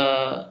to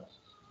the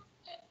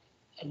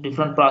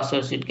different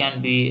process. It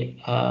can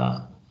be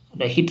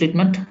the heat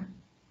treatment,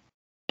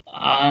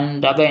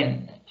 and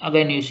again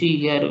you see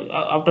here,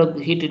 after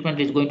the heat treatment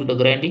is going to the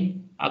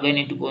grinding, again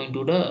it going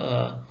to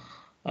the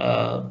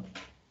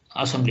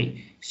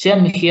assembly.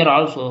 Same here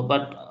also,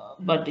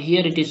 but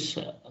here it is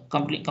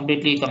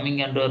completely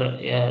coming under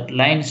a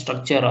line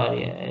structure or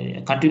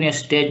a continuous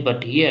stage.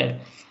 But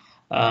here,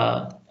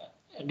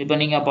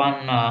 depending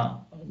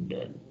upon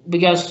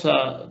because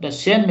the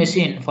same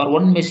machine, for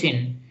one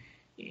machine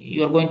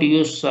you are going to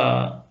use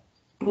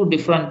two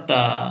different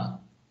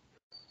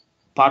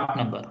part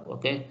number.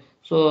 Okay,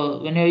 so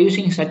when you are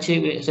using such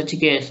a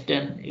case,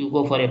 then you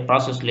go for a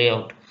process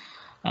layout,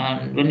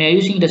 and when you are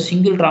using the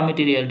single raw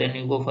material, then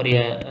you go for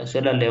a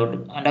cellular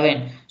layout. And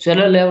again,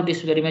 cellular layout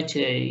is very much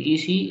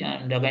easy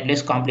and again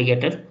less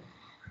complicated.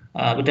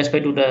 With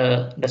respect to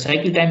the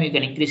cycle time, you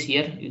can increase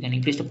here, you can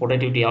increase the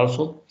productivity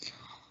also.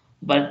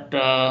 But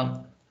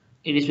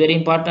it is very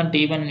important.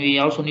 Even we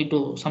also need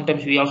to,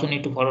 sometimes we also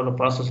need to follow the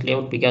process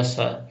layout, because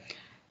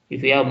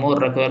if we have more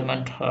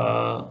requirement,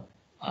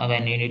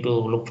 again you need to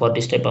look for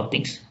this type of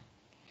things.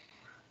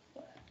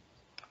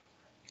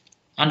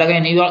 And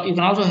again, you can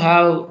also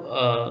have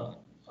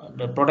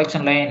the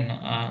production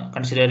line,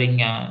 considering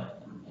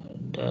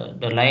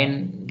the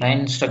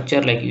line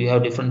structure. Like you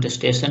have different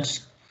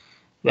stations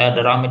where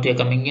the raw material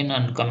coming in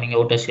and coming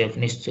out as a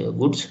finished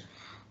goods.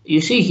 You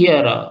see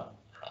here,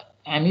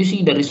 I'm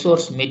using the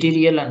resource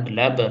material and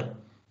labor.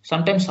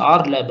 Sometimes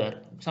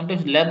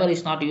sometimes labor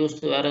is not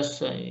used,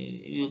 whereas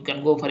you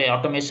can go for a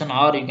automation,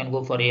 or you can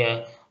go for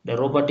the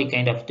robotic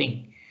kind of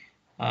thing.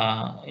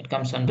 It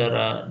comes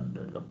under,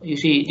 you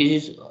see,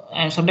 this is,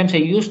 and sometimes I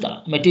used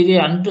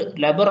material and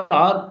labor,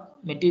 or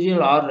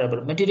material or labor.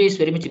 Material is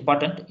very much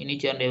important in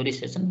each and every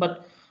station,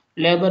 but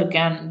labor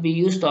can be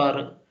used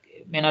or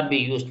may not be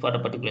used for a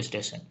particular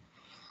station.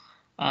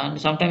 And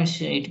sometimes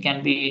it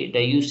can be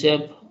the U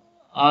shape,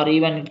 or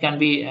even it can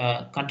be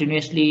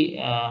continuously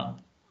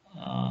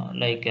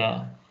like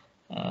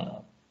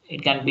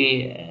it can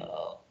be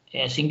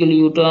a single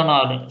U-turn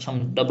or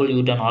some double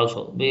U-turn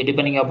also,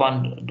 depending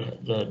upon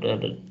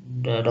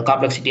the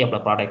complexity of the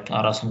product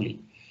or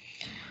assembly.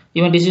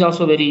 Even this is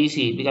also very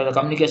easy, because the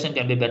communication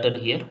can be better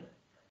here.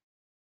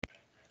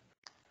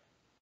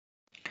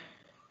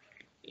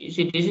 You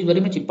see, this is very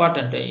much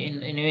important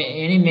in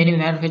any many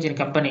manufacturing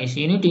companies.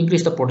 You need to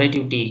increase the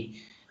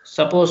productivity.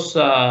 Suppose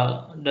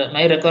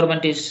my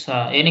requirement is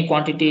any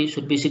quantity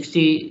should be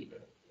 60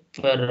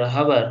 per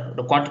hour.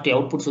 The quantity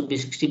output should be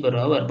 60 per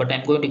hour, but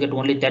I'm going to get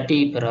only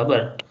 30 per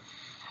hour.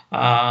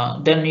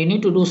 Then you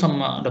need to do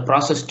some the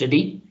process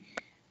study,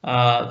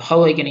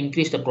 how I can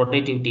increase the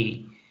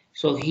productivity.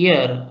 So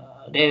here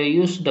they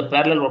use the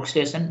parallel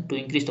workstation to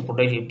increase the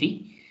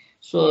productivity.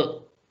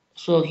 So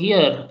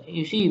here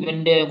you see,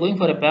 when they are going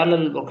for a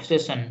parallel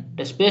workstation,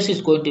 the space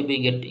is going to be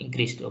get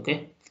increased.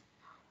 Okay.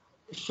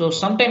 So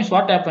sometimes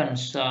what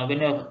happens when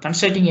you're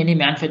constructing any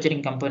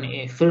manufacturing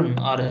company, a firm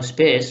or a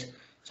space,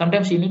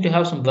 sometimes you need to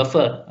have some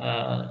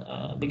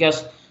buffer,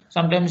 because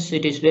sometimes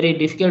it is very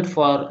difficult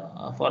for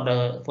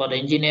the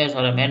engineers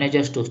or the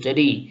managers to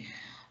study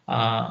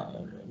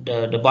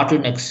the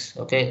bottlenecks.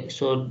 Okay,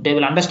 so they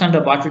will understand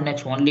the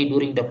bottlenecks only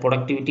during the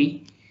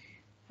productivity,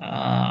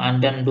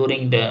 and then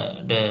during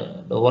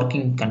the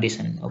working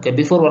condition. Okay,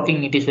 before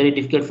working, it is very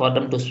difficult for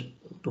them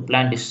to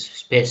plan this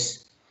space.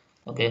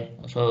 Okay,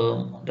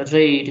 so that's why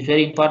it is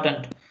very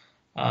important.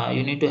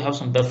 You need to have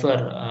some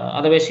buffer,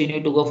 otherwise you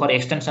need to go for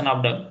extension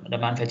of the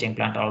manufacturing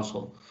plant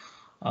also.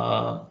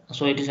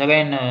 So it is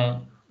again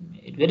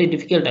very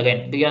difficult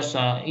again, because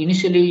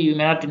initially you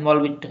may not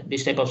involve with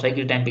this type of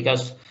cycle time,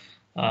 because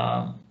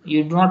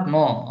you do not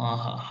know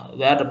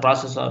where the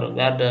process or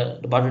where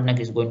the bottleneck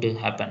is going to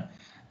happen.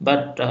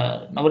 But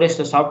nowadays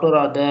the software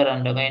are there,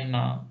 and again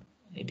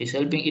it is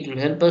helping. It will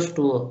help us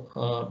to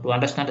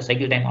understand the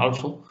cycle time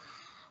also.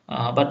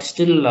 But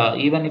still,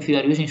 even if you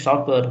are using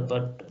software,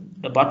 but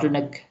the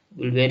bottleneck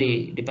will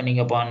vary depending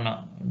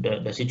upon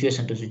the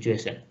situation to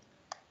situation.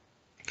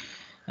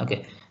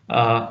 Okay,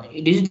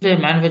 this is the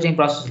manufacturing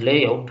process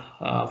layout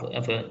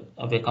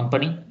of a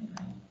company.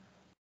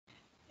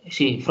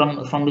 See,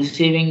 from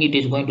receiving, it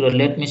is going to a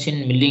lathe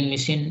machine, milling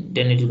machine,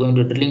 then it is going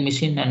to a drilling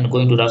machine, and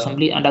going to the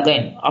assembly. And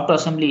again, after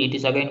assembly, it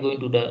is again going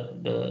to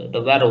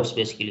the warehouse,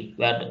 basically,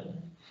 where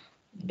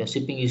the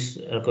shipping is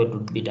required to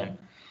be done.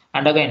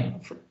 And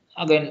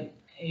again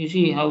you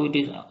see how it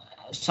is.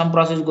 Some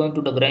process going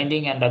to the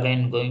grinding, and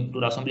again going to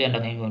the assembly, and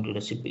again going to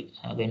the shipping,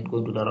 again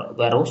going to the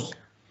warehouse.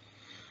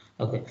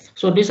 Okay,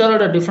 so these are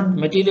the different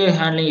material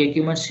handling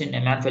equipments in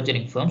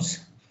manufacturing firms.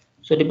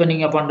 So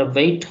depending upon the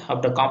weight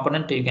of the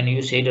component, you can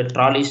use either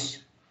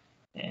trolleys,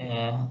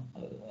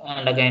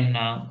 and again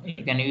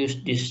you can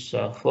use these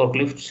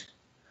forklifts,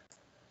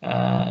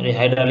 the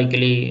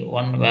hydraulically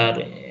one where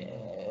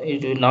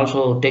it will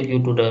also take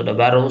you to the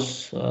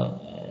warehouse.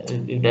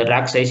 If the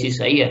rack size is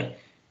higher,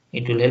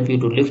 it will help you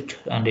to lift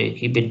and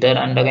keep it there.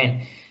 And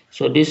again,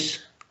 so this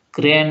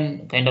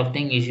crane kind of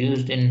thing is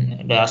used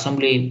in the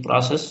assembly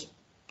process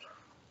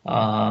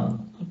to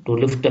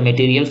lift the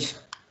materials.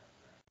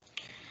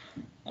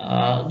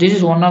 This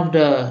is one of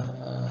the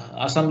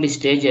assembly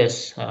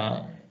stages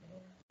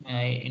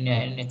in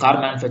a car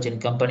manufacturing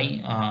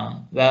company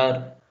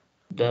where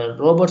the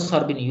robots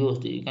are being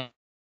used. You can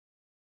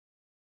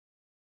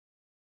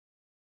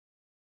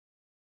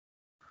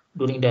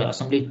during the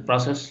assembly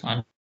process,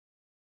 and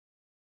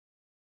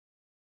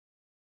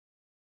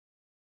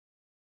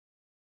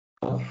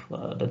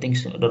the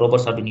things, the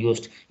robots have been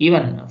used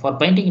even for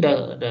painting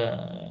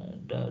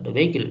the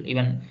vehicle.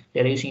 Even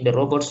they are using the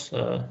robots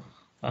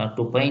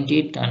to paint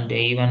it, and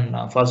even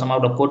for some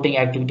of the coating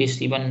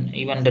activities, even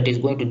that is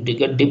going to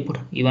get dipped,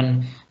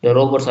 even the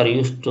robots are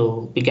used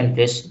to pick and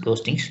place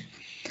those things.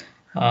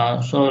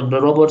 So the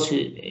robots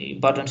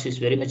importance is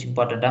very much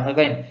important. And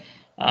again,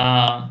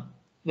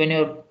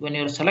 when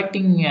you're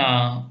selecting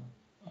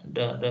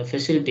the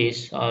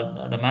facilities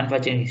or the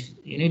manufacturing,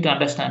 you need to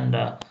understand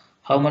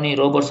how many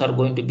robots are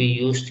going to be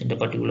used in the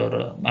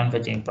particular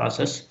manufacturing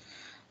process.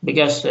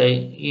 Because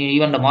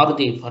even the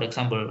Maruti, for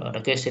example, the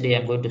case study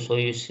I'm going to show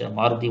you is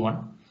Maruti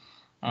one.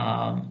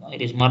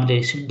 It is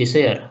Maruti Swift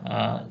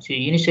Desire.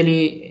 See,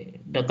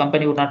 initially the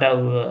company would not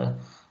have,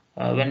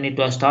 when it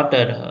was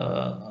started,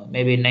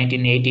 maybe in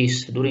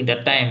 1980s, during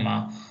that time,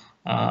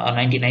 or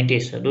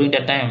 1990s, during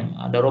that time,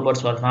 the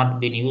robots were not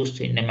being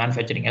used in the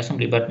manufacturing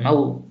assembly, but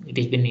now it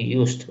is being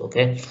used.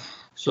 Okay,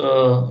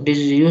 so this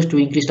is used to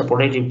increase the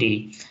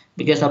productivity.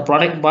 Because the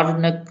product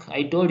bottleneck,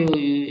 I told you,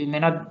 you may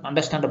not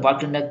understand the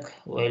bottleneck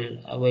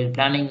while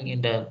planning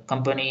in the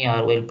company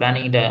or while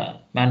planning the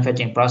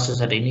manufacturing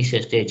process at the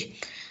initial stage.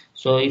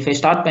 So if I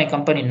start my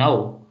company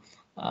now,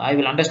 I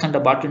will understand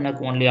the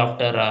bottleneck only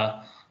after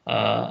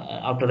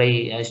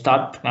I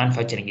start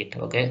manufacturing it.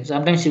 Okay,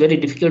 sometimes it's very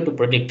difficult to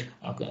predict.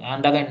 Okay,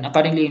 and again,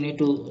 accordingly, you need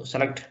to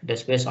select the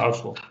space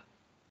also.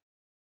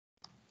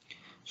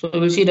 So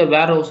we will see the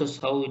warehouses,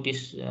 how it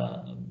is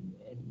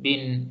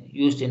being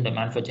used in the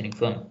manufacturing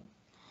firm.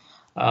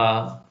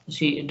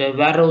 See, the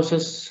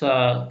warehouses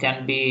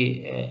can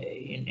be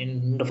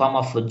in the form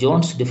of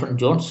zones, different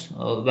zones,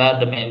 where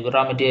the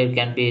raw material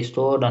can be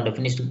stored and the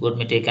finished good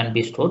material can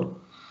be stored.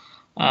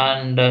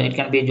 And it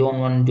can be zone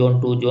 1,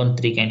 zone 2, zone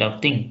 3 kind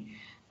of thing.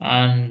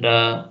 And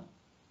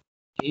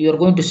you're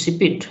going to ship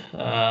it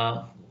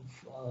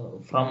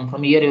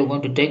from here. You're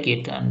going to take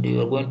it and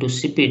you're going to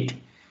ship it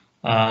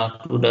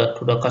to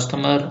the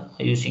customer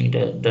using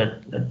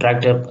the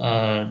tractor,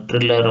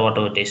 trailer, or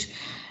whatever it is.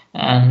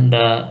 And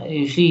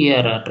you see here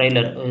a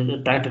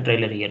trailer, tractor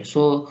trailer here.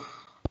 So,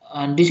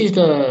 and this is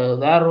the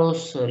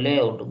warehouse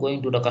layout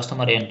going to the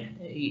customer end.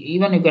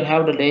 Even you can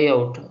have the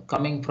layout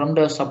coming from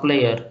the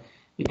supplier.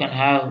 You can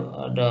have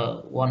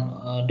the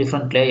one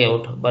different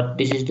layout, but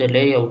this is the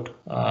layout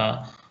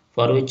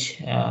for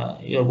which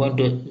you're going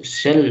to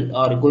sell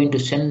or going to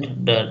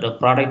send the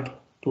product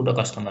to the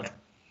customer.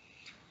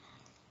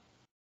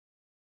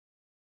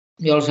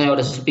 You also have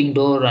the shipping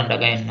door, and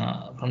again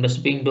from the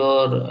shipping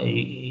door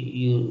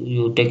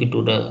you take it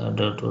to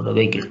the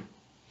vehicle.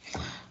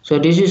 So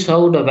this is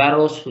how the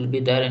warehouse will be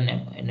there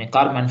in a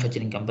car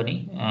manufacturing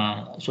company.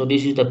 So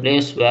this is the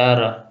place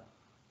where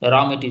the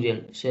raw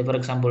material, say for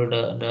example,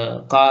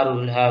 the car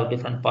will have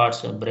different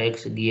parts,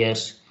 brakes,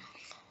 gears,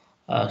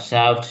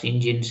 shafts,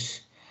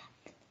 engines,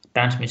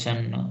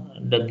 transmission,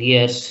 the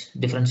gears,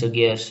 differential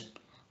gears,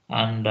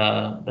 and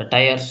the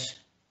tires,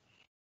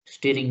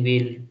 steering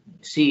wheel,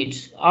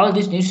 seats. All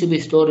this needs to be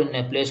stored in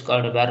a place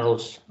called a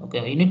warehouse.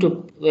 Okay, you need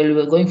to, well,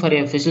 we're going for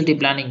a facility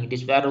planning.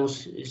 This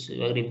warehouse is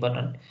very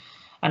important.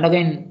 And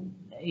again,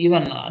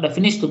 even the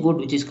finished good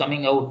which is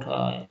coming out,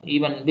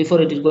 even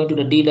before it is going to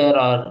the dealer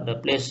or the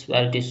place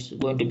where it is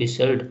going to be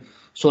sold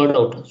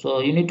out. So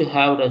you need to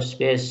have the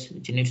space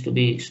which needs to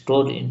be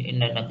stored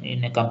in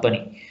a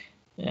company.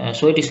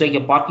 So it is like a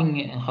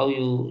parking, how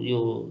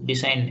you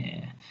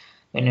design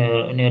when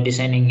you're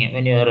designing,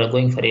 when you're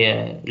going for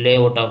a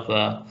layout of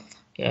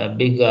a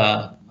big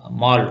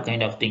mall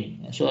kind of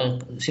thing. So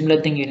similar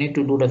thing, you need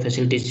to do the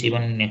facilities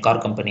even in a car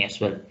company as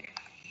well.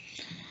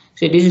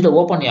 See, this is the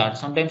open yard.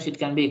 Sometimes it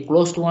can be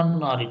closed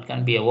one or it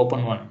can be a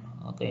open one.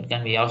 Okay, it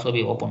can be also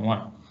be open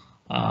one.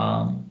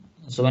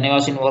 So when I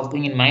was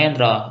working in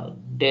Mahindra,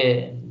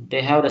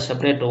 they have a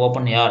separate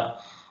open yard.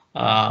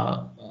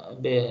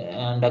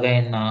 And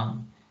again,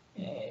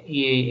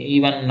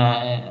 even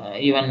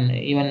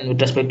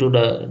with respect to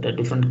the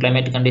different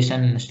climate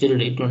condition, still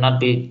it will not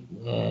be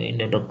in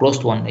the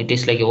closed one. It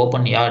is like an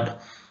open yard.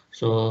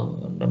 So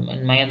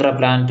in Mahindra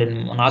plant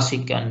in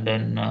Nasik and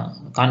then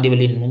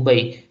Kandivali in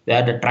Mumbai,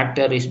 where the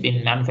tractor is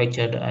being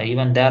manufactured,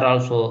 even there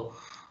also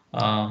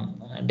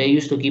they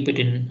used to keep it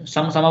in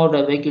some of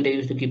the vehicle. They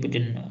used to keep it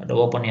in the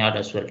open yard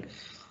as well.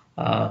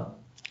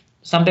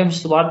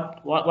 sometimes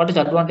what is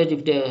the advantage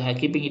if they are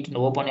keeping it in the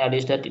open yard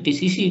is that it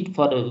is easy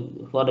for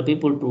the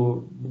people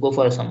to go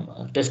for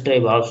some test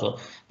drive also,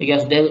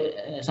 because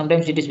they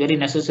sometimes it is very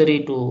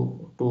necessary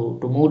to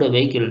move the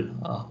vehicle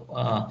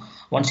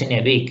once in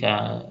a week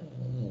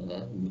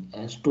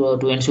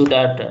to ensure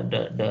that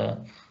the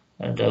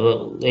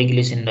vehicle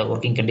is in the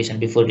working condition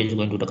before it is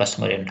going to the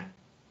customer end.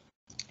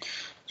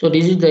 So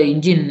this is the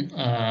engine,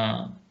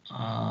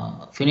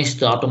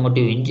 finished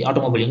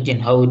automobile engine,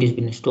 how it is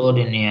been stored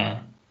in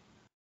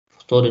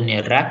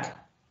a rack,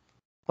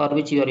 for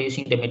which you are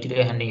using the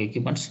material handling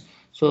equipments.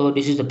 So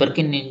this is the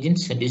Perkin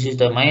engines. This is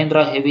the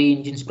Mahindra Heavy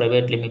Engines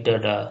Private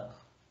Limited.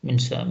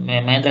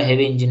 Mahindra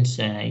Heavy Engines.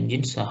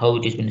 How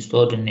it has been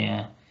stored in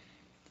a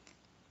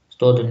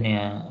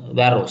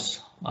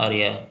warehouse or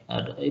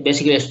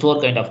basically a store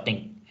kind of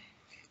thing.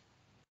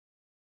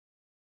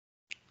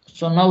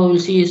 So now we will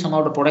see some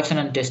of the production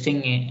and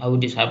testing, how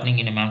it is happening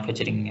in a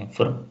manufacturing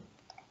firm.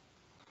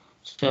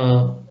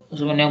 So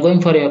when you're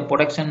going for a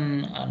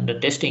production and the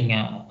testing,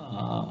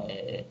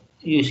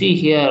 you see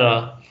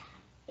here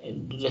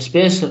the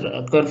space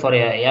required for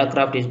a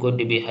aircraft is going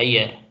to be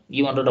higher,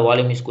 even though the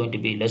volume is going to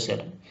be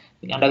lesser.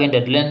 And again,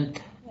 the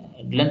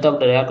length of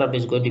the aircraft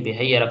is going to be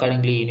higher.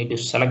 Accordingly, you need to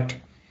select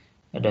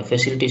the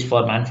facilities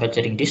for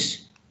manufacturing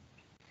this.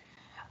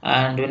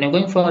 And when you're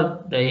going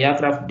for the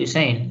aircraft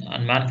design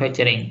and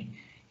manufacturing,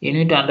 you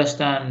need to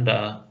understand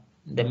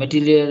the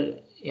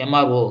material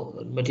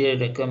MRO, material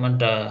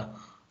requirement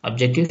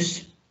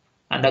objectives,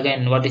 and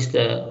again what is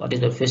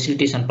the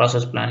facilities and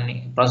process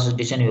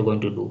design you're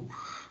going to do.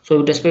 So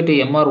with respect to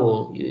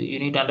MRO, you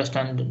need to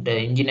understand the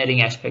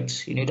engineering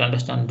aspects. You need to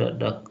understand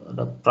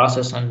the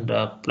process and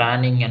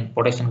planning and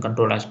production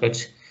control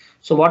aspects.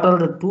 So what are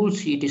the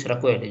tools it is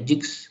required?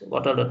 Jigs.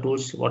 What are the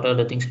tools? What are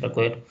the things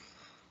required?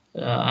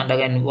 And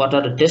again, what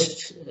are the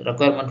tests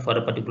requirement for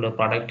a particular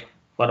product,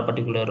 for a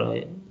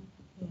particular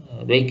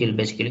vehicle,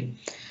 basically.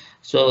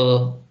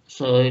 So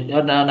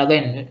and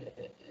again,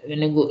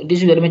 when you go, this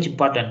is very much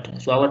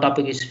important. So our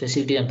topic is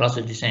facility and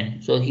process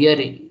design. So here,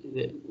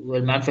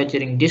 while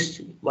manufacturing this,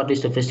 what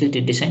is the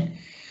facility design?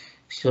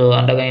 So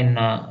and again,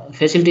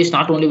 facility is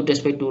not only with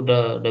respect to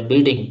the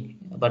building,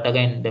 but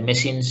again the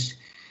machines,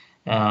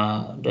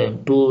 the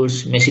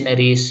tools,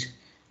 machineries,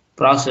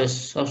 process.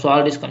 So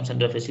all this comes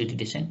under facility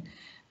design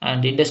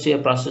and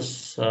industrial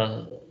process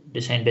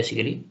design,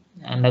 basically.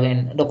 And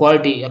again, the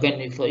quality,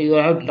 again, if you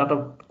have a lot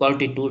of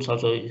quality tools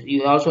also,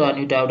 you also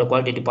need to have the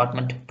quality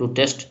department to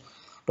test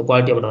the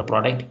quality of the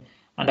product.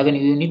 And again,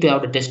 you need to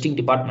have the testing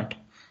department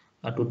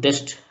to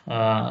test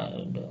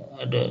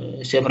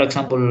say for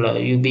example,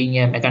 you being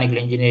a mechanical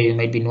engineer, you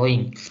might be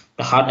knowing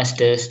the hardness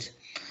test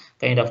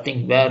kind of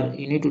thing, where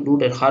you need to do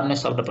the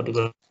hardness of the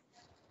particular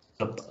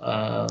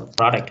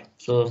product.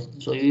 So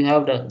you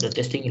have the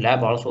testing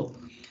lab also,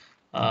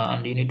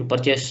 and you need to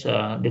purchase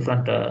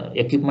different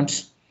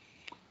equipments.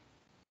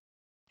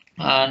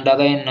 And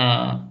again,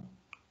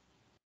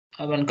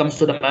 when it comes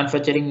to the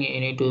manufacturing, you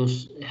need to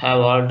have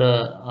all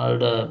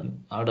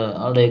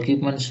the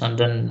equipments, and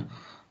then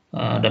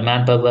the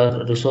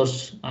manpower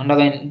resource. And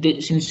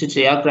again, since it's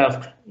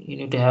aircraft, you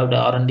need to have the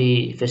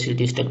R&D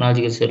facilities,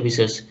 technological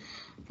services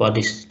for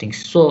these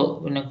things. So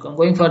when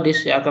going for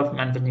this aircraft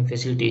manufacturing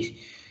facilities,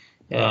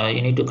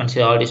 you need to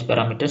consider all these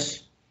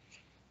parameters.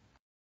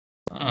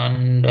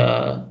 And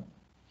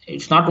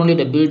it's not only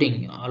the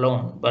building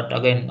alone, but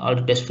again all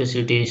the test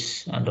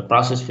facilities and the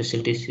process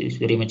facilities is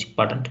very much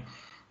important.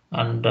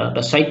 And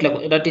the site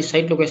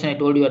location I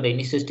told you at the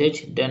initial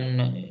stage.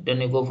 Then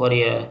you go for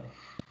a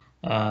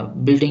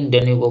building,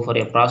 then you go for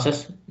a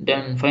process,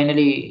 then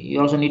finally you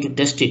also need to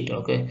test it.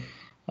 Okay,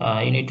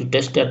 you need to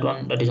test that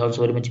one. That is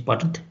also very much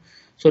important.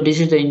 So this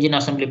is the engine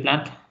assembly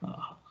plant.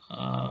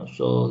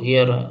 So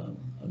here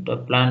the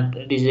plant,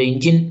 this is the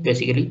engine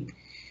basically.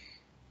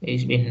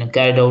 It's been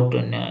carried out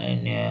in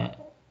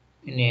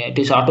it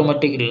is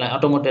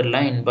automated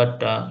line,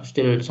 but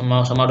still some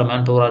of the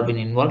manpower have been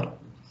involved.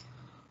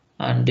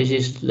 And this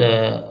is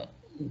the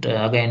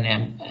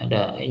again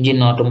the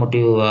engine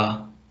automotive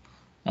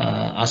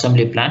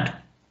assembly plant.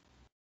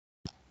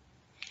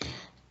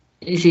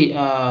 You see,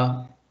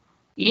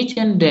 each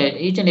and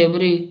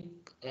every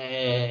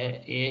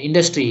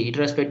industry,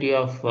 irrespective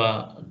of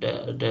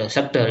the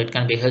sector, it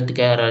can be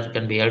healthcare, or it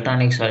can be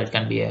electronics, or it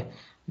can be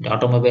the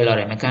automobile, or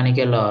a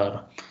mechanical,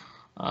 or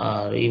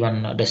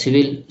even the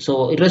civil.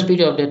 So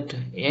irrespective of that,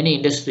 any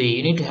industry,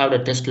 you need to have the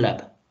test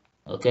lab.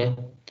 Okay,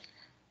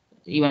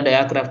 even the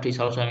aircraft is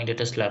also having the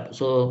test lab.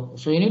 So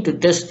you need to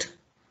test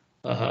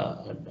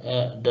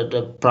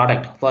the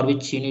product, for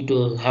which you need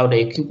to have the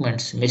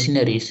equipments,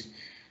 machineries.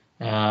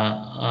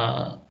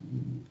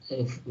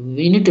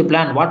 We need to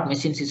plan what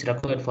machines is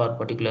required for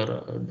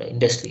particular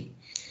industry.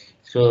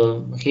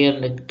 So here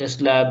in the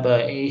test lab,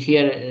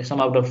 here some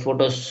of the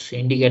photos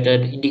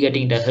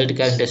indicating the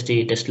healthcare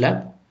industry test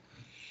lab.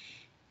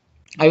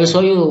 I will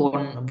show you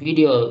one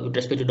video with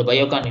respect to the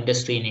biocon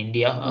industry in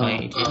India.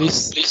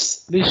 Please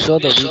show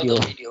the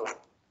video.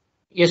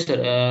 Yes, sir.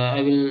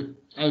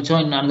 I'll show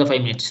in another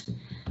 5 minutes.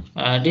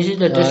 This is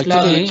the test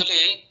lab.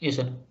 Yes,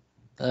 sir.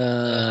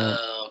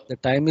 The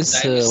time is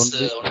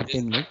only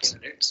 15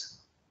 minutes.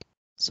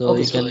 So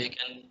Okay, you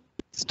can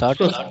start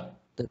sure, sir.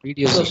 the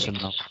video Sure, session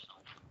now.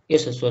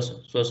 Yes, sir, sure, sir,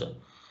 sure, sir.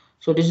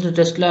 So this is the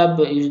test lab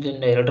used in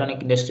the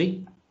electronic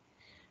industry.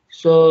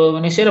 So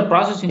when I say the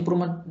process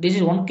improvement, this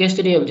is one case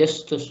study I'll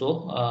just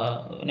show.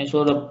 When I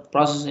show the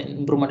process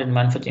improvement in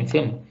manufacturing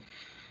film,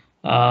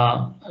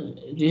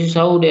 this is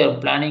how they are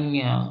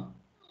planning.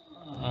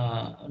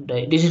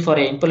 This is for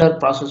a impeller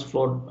process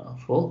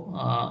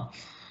flow.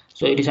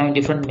 So it is having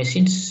different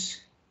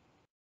machines.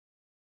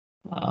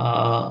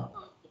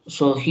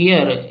 So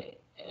here,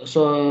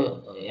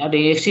 so at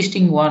the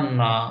existing one,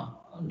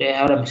 they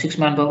have a 6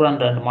 manpower, and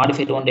the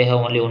modified one they have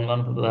only 1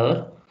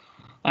 manpower.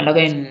 And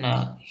again,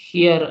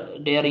 here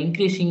they are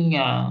increasing they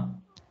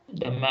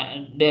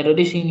are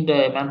reducing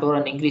the manpower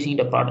and increasing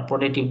the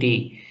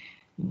productivity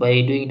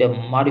by doing the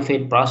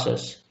modified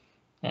process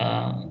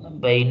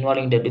by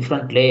involving the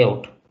different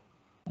layout.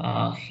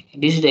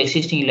 This is the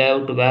existing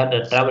layout where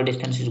the travel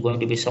distance is going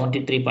to be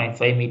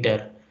 73.5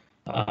 meter.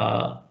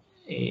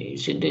 You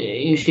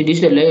see this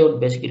is the layout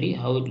basically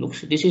how it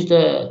looks. This is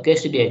the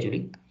case study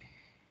actually,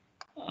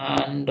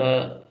 and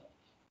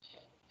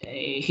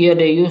here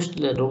they used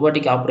the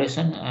robotic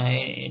operation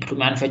to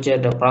manufacture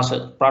the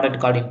product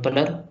called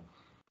impeller.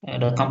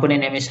 The company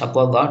name is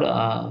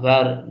AquaGuard,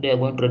 where they are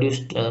going to reduce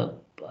the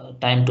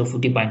time to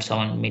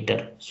 50.7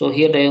 meter. So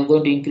here they are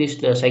going to increase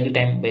the cycle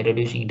time by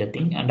reducing the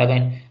thing, and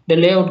again the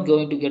layout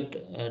going to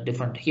get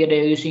different. Here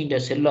they are using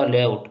the cellular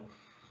layout,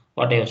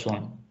 what I was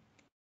showing.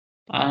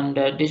 And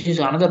this is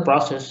another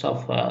process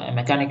of a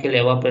mechanical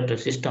evaporator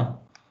system.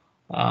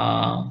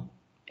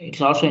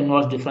 It also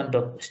involves different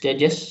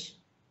stages.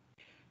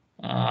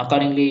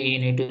 Accordingly, you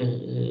need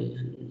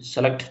to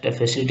select the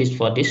facilities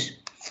for this.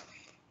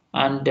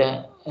 And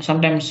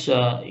sometimes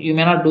you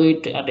may not do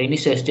it at the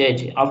initial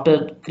stage.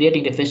 After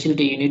creating the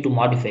facility, you need to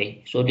modify.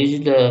 So this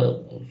is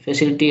the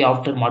facility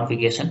after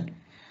modification.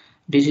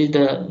 This is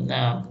the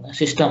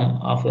system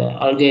of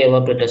algae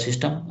evaporator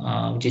system,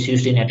 which is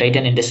used in a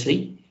Titan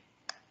industry.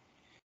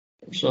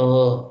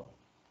 So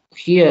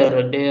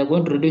here they are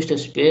going to reduce the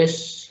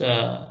space,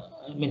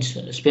 means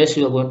space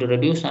you are going to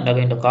reduce, and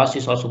again the cost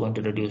is also going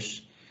to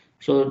reduce.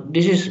 So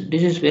this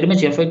is very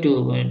much effective.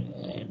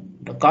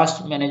 The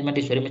cost management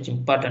is very much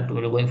important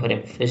when you're going for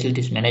a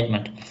facilities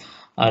management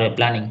or a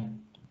planning.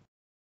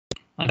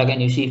 And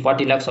again you see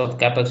 40 lakhs of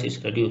capex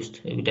is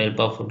reduced with the help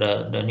of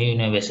the new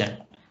innovation.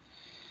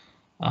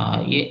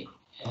 Yeah,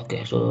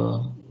 okay,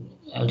 so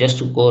just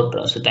to quote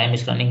as the time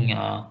is running.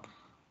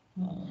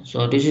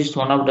 So this is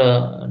one of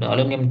the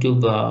aluminum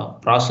tube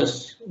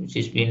process which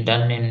is being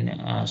done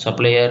in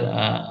supplier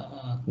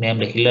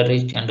named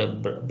Hillerich and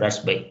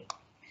Brasby.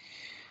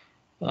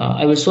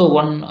 I will show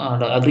one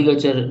the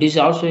agriculture. This is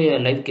also a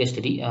live case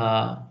study.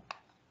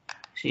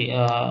 See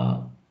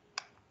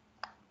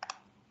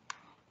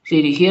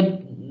here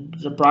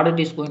the product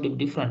is going to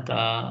be different.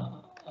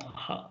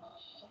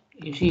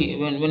 You see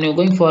when you're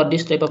going for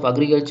this type of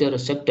agriculture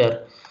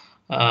sector,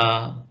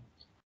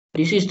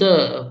 this is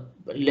the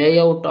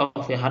layout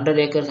of 100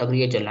 acres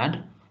agriculture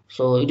land.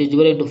 So it is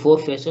divided into 4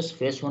 phases: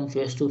 phase 1,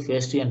 phase 2,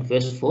 phase 3, and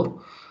phase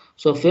 4.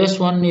 So phase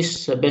 1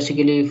 is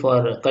basically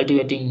for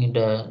cultivating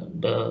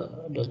the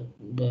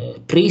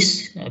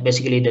trees,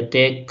 basically the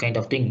teak kind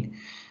of thing,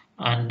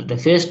 and the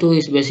phase 2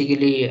 is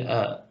basically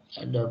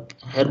the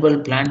herbal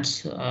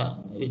plants,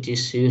 which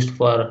is used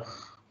for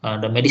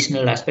the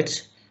medicinal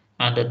aspects.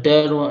 And the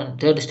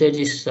third stage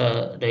is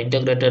the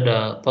integrated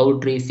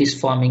poultry, fish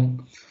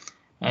farming,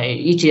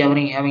 each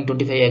having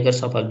 25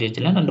 acres of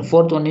agriculture land. And the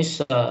fourth one is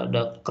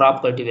the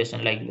crop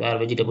cultivation, like where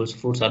vegetables,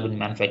 fruits are being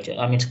manufactured,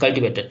 I mean it's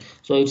cultivated.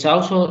 So it's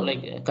also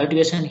like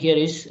cultivation here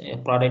is a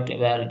product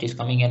where it is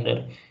coming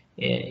under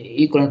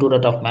equal to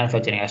that of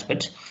manufacturing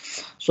aspects.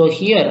 So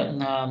here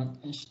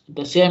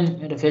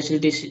the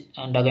facilities,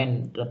 and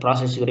again the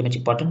process is very much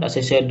important. As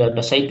I said,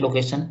 the site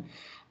location,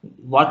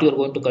 what you are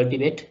going to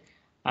cultivate,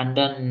 and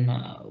then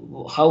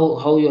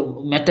how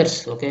your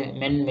methods, okay,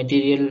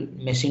 material,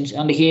 machines,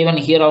 and even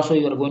here also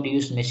you are going to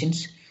use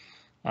machines,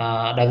 the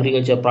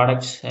agriculture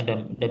products,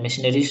 and the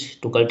machineries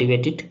to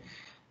cultivate it.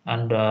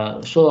 And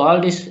so all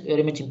this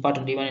very much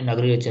important even in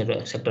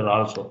agriculture sector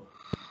also.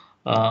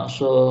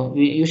 So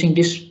we using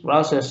this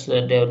process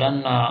they have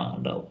done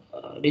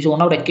this is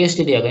one of the case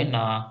study again.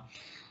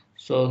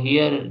 So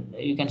here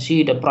you can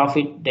see the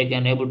profit they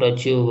can able to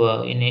achieve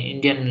in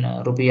Indian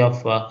rupee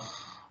of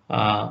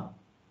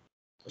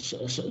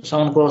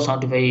 7 crore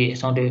 7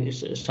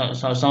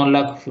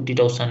 lakh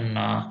 50,000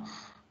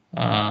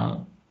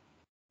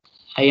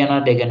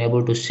 INR they can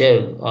able to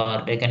save,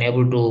 or they can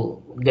able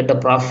to get the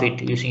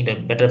profit using the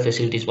better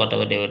facilities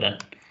whatever they have done.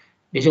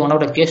 This is one of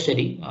the case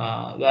study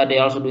where they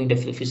are also doing the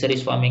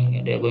fisheries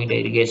farming, they are going to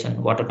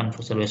irrigation, water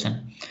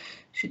conservation,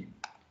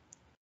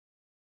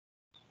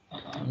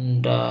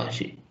 and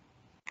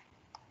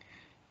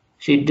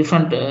see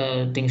different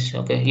things.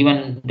 Okay,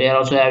 even they are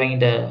also having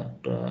the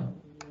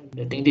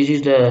thing. This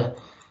is the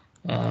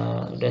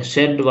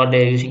shed what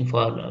they are using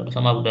for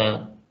some of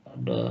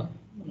the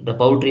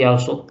poultry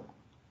also.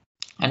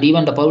 and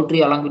even the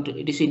poultry along with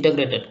it is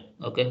integrated.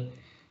 Okay,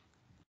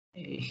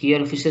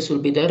 here fishes will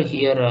be there,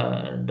 here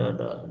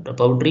the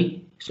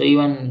poultry. So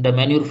even the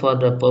manure for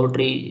the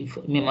poultry,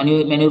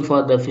 manure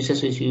for the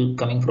fishes is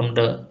coming from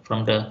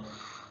the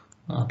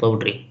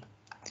poultry.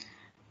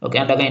 Okay,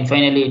 and again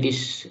finally it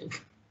is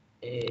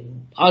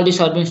all these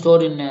are being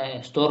stored in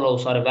a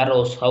storehouse or a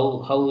warehouse.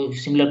 How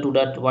similar to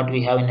that what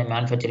we have in a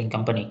manufacturing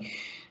company.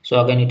 So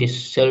again it is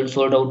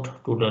sold out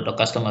to the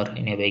customer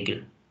in a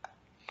vehicle.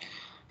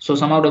 So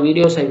some of the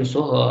videos I will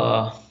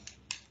show.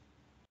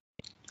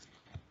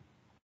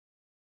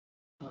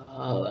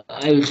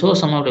 I will show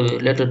some of the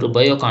later to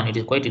Biocon. It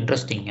is quite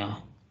interesting. Yeah.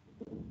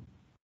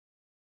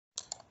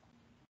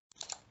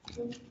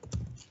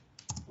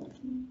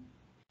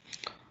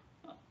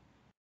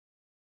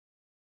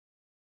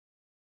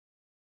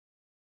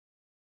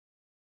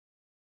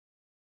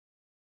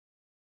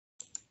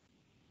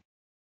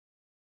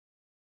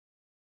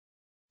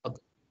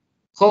 Okay.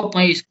 Hope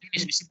my screen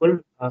is visible.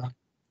 Uh,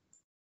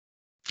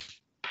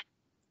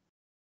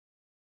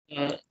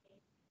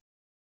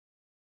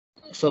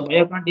 so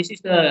Biocon, this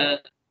is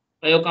the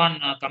Biocon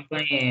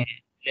company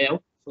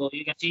layout. So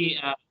you can see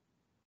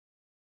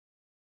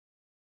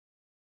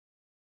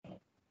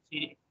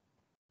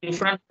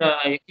different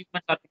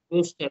equipment are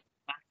used to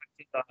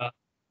manufacture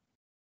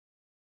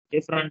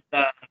different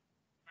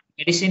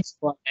medicines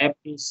for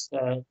diabetes,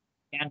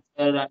 cancer,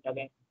 and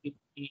again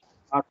kidney,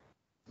 heart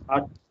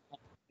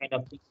kind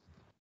of thing.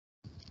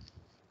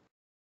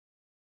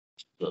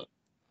 So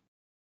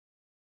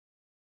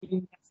you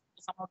can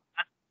see some of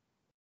the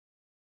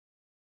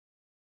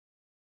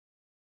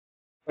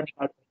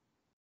manufacturing.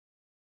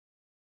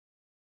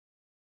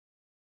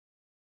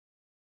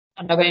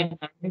 And again,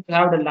 you need to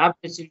have the lab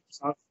facilities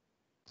also,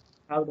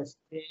 have the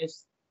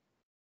space.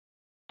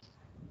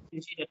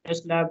 You see the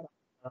test lab,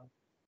 uh,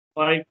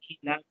 quality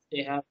labs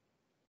they have.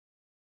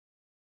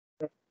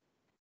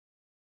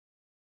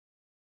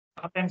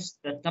 Sometimes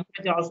the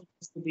temperature also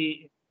needs to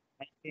be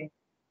maintained.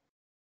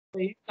 So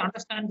you need to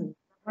understand the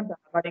requirement and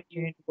accordingly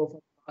you need to go for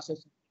the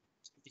process.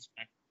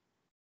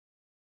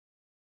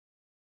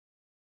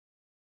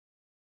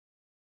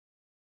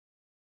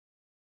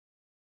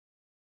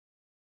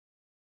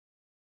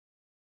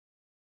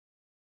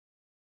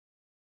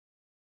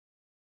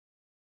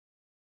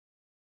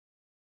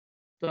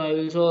 So I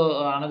will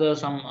show another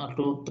some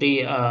two,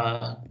 three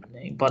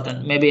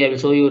important. Maybe I will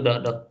show you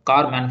the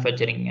car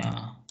manufacturing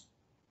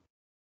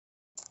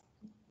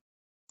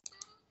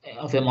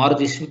of a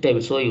Maruti Swift. I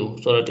will show you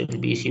so that it will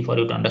be easy for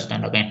you to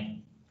understand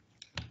again.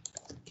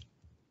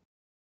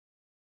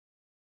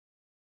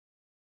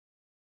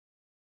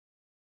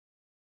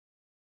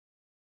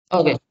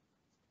 Okay,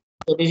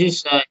 so this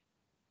is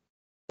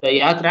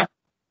the aircraft.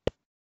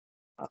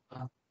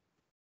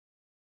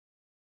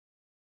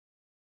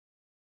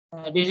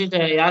 Uh, this is the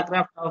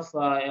aircraft of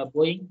a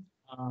Boeing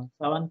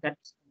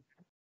 737.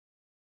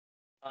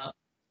 Uh,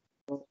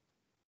 so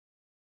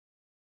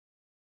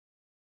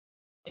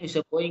it's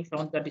a Boeing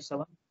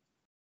 737.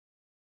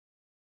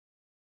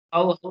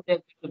 How they are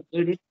going to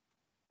build it?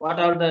 What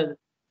are the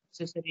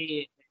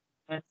necessary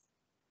equipment?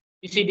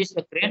 You see, this is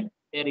the crane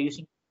they are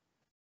using.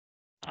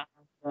 And,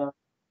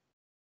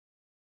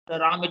 the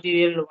raw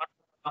material,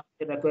 what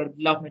they require,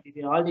 bill of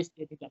material, all this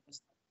they need to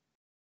understand.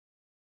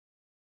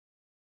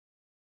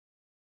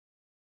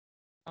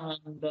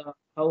 And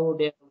how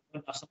they are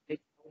going to assemble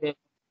it, how they are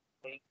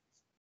going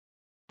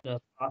the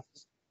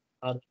process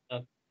or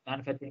the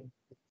manufacturing.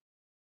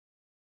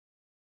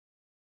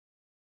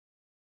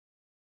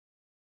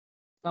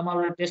 Some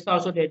of the tests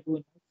also they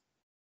do.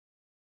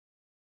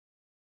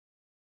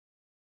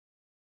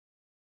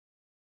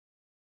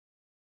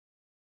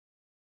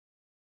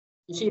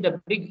 You see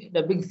the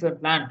big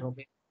plant,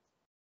 okay.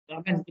 I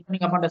mean,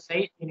 depending upon the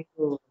size, you need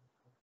to.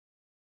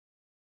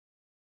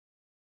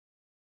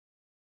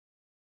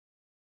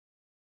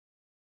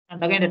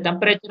 And again, the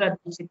temperature at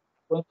which it's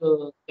going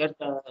to get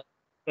I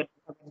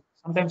mean,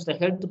 sometimes the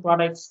health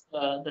products,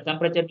 the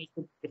temperature needs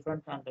to be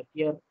different, and the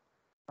here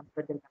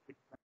temperature can be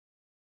different.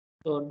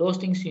 So those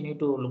things you need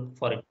to look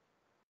for it.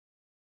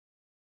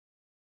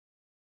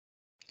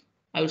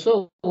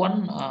 Also,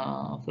 one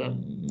of a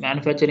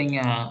manufacturing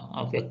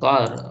of a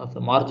car of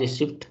a Maruti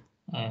Swift.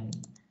 I'm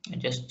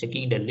just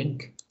checking the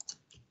link.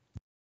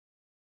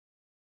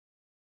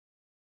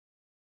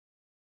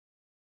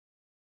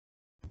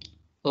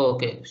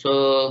 Okay,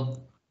 so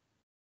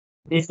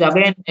this is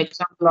again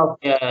example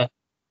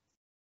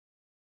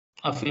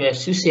of a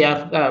Swiss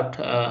aircraft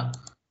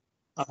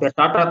of a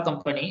Tata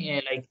company.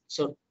 Like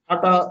so,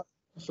 Tata.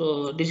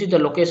 So this is the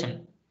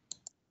location.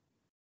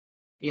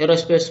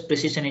 Aerospace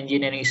precision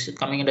engineering is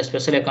coming in a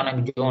special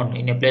economic zone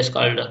in a place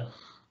called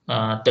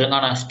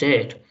Telangana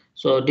state.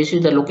 So this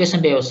is the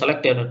location they have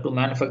selected to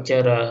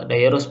manufacture the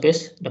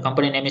aerospace. The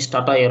company name is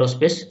Tata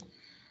Aerospace.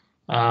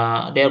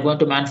 They are going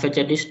to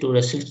manufacture this to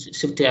the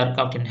Swift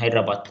aircraft in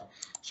Hyderabad.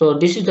 So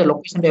this is the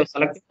location they have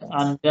selected,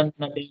 and then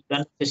they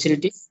done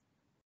facilities.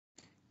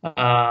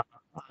 And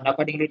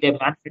accordingly, they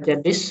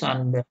manufacture this,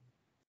 and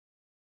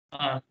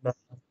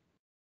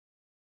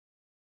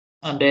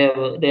and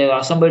they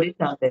have assembled it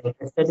and they have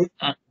tested it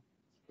and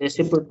they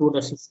shipped it to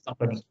the sixth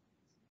company.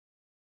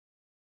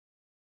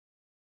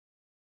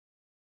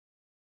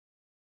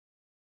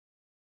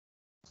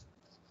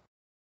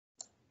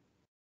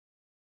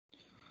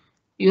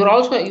 You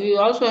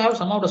also have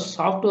some of the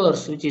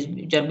softwares which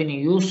have been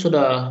used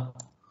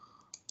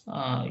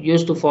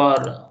for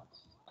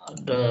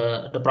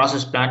the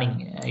process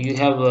planning. You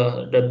have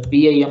the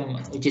BIM,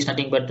 which is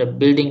nothing but the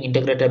building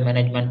integrated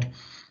management,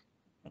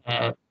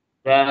 uh,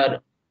 where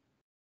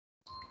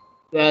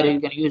you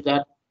can use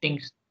that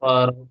things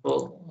for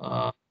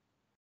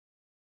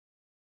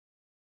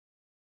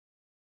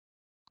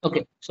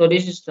okay. So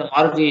this is the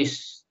Maruti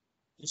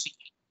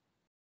Suzuki,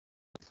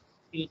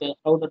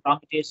 how the raw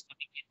material is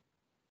coming in,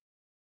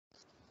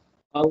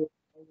 how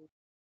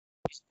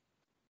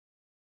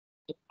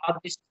the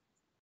Maruti is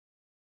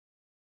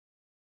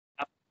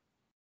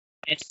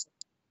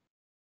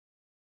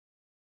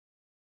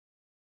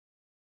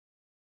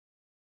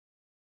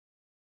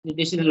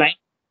this is the line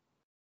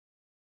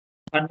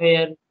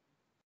conveyor.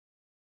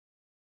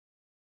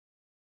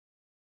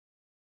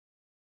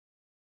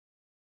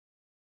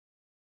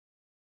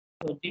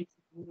 So these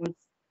tools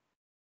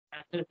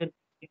and building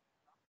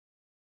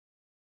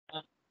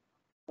uh,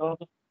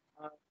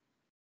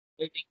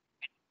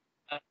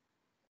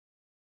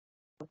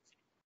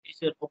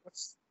 these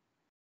robots.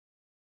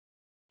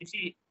 You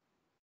see,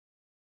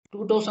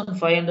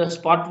 2,500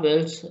 spot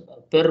welds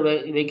per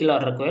vehicle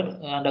are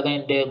required, and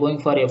again they are going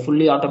for a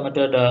fully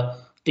automated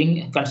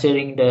thing,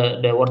 considering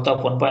the worth of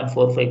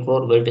 1.45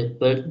 crore weld.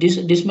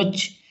 This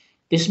much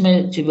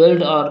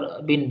weld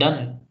are being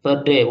done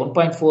per day.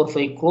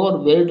 1.45 crore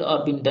weld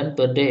are being done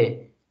per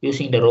day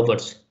using the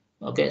robots.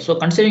 Okay, so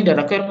considering the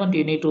requirement,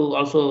 you need to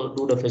also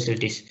do the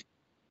facilities.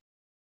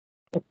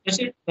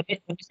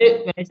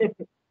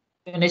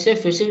 When I say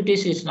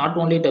facilities, it's not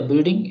only the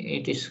building,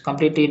 it is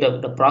completely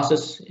the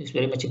process is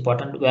very much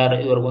important,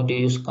 where you are going to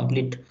use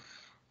complete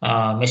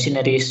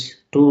machineries,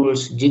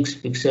 tools, jigs,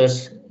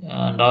 fixers,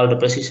 and all the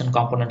precision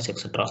components,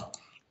 etc.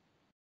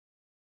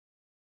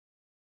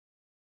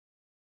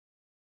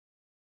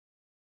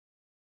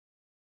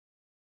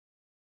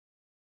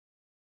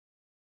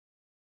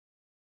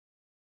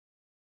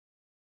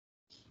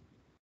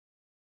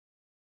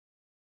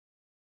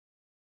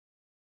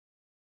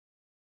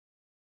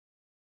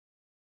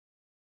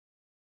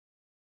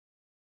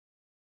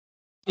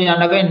 Yeah,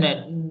 and again,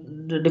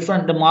 the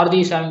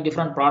Maruti is having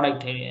different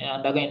product,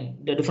 and again,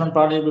 the different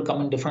product will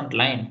come in different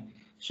line.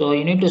 So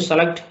you need to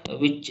select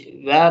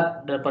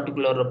where the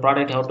particular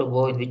product have to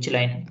go in which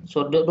line.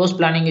 So those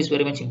planning is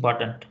very much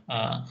important.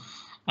 And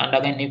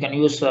again, you can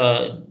use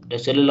the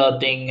cellular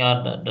thing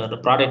or the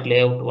product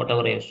layout,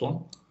 whatever I have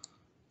shown.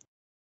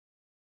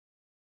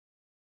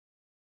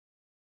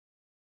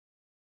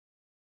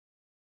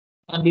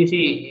 And you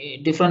see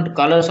different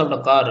colors of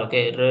the car,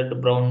 okay,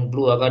 red, brown,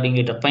 blue.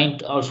 Accordingly, the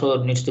paint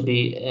also needs to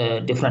be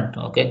different,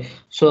 okay.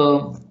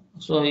 So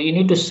you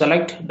need to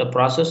select the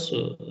process,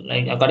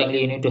 like accordingly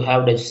you need to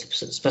have the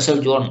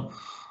special zone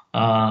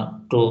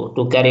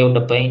to carry out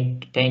the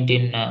paint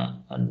in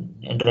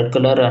red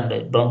color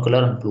and brown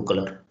color and blue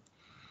color.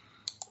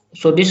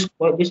 So this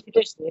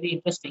video is very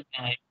interesting.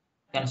 I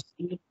can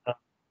see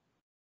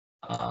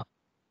uh,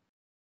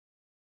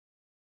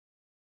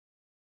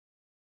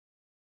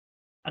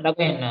 and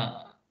again,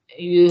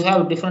 you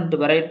have different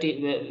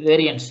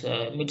variants.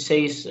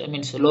 Mid-size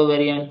means low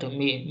variant,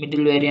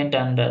 middle variant,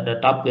 and the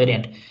top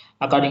variant.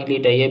 Accordingly,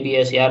 the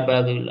ABS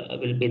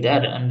airbag will be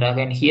there. And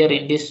again, here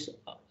in this,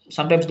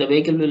 sometimes the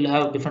vehicle will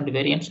have different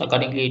variants.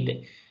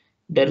 Accordingly,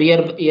 the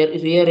rear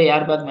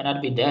airbag may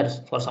not be there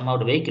for some of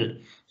the vehicle.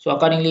 So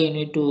accordingly, you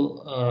need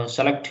to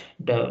select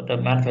the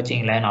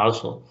manufacturing line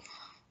also.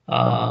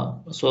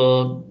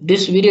 So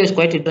this video is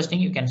quite interesting.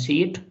 You can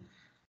see it.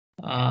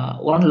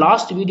 One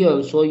last video I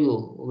will show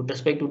you with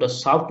respect to the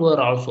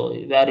software also,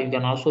 where you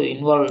can also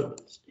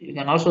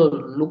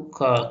look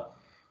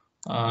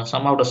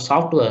some of the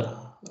software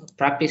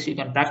practice. You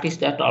can practice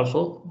that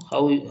also,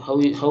 how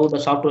the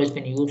software has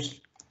been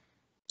used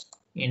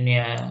in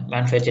a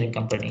manufacturing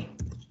company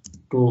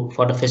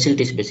for the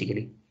facilities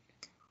basically.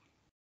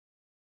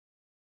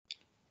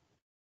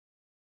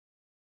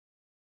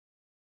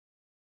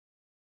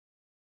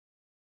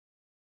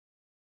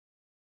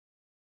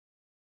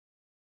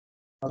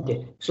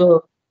 Okay,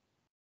 so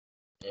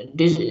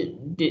this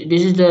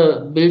is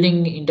the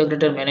building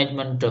integrated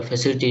management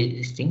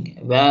facility thing,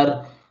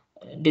 where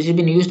this has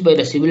been used by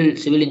the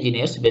civil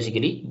engineers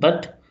basically,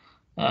 but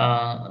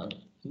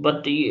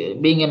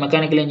being a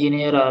mechanical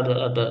engineer or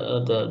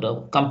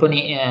the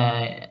company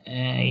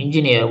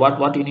engineer,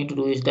 what you need to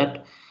do is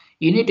that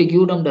you need to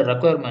give them the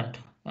requirement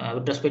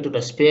with respect to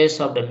the space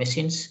of the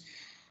machines,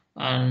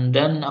 and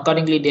then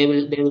accordingly they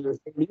will use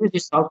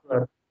this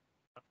software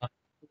to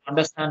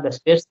understand the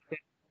space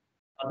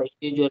of the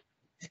individual.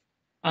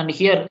 And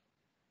here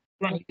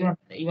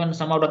even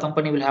some of the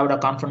company will have the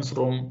conference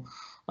room,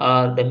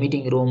 the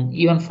meeting room.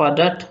 Even for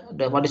that,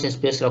 what is the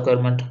space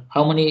requirement?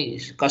 How many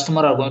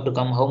customer are going to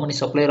come? How many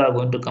supplier are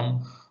going to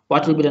come?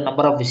 What will be the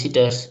number of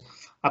visitors?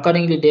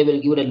 Accordingly, they will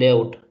give a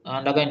layout,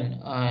 and again,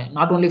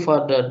 not only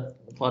for the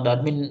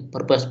admin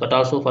purpose, but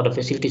also for the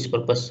facilities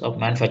purpose of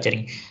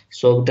manufacturing.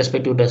 So with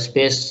respect to the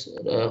space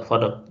for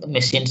the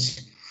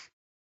machines,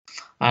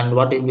 and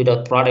what will be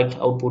the product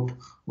output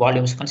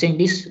volumes. Considering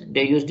this,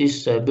 they use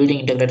this building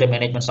integrated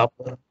management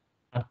software,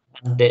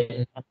 and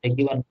they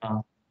give an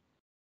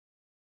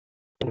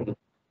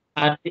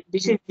and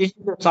this is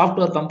the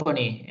software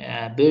company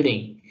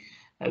building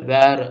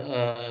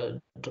where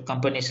the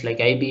companies like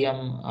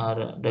IBM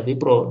or the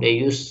Wipro, they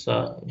use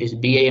this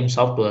BAM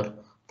software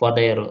for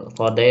their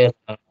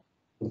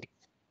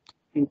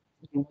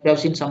you have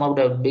seen some of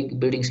the big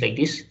buildings like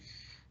this,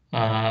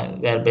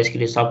 where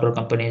basically software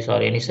companies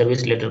or any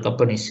service related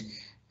companies,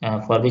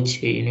 for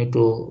which you need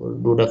to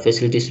do the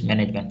facilities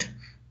management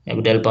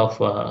with the help of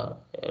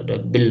the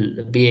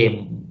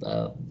BAM,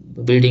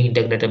 building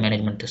integrated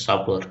management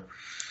software.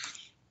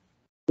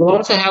 We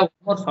also have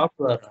more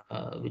software,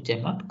 which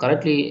I'm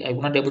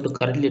not able to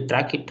correctly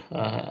track it.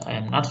 I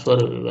am not sure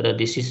whether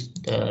this is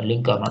the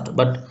link or not,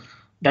 but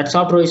that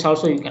software is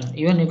also, you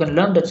can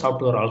learn that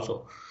software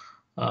also.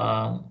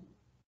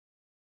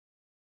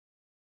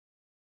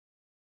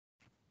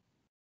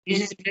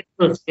 This is related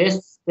to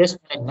space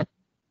management.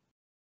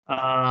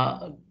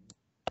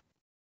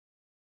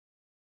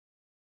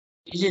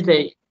 This is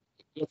the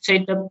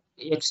Exciter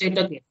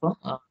info.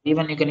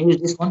 Even you can use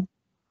this one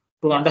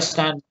to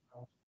understand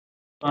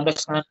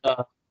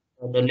the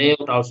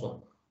layout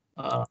also.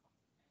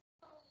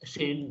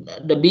 See,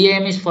 the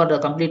BAM is for the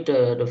complete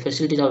the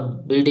facilities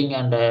of building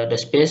and the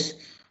space,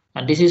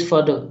 and this is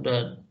for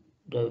the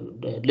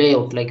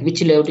layout, like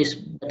which layout is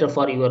better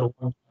for your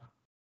own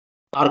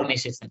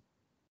organization,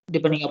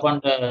 depending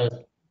upon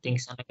the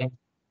things. And again,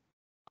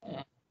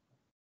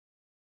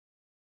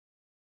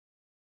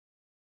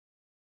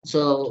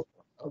 so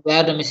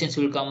where the machines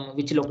will come,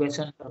 which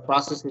location the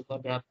process is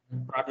going to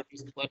happen, product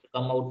is going to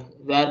come out,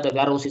 where the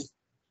warehouse is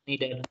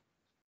needed,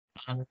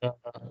 and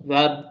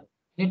where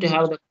you need to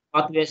have the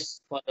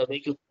pathways for the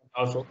vehicle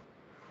also.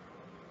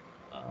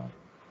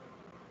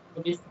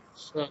 So this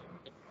thing,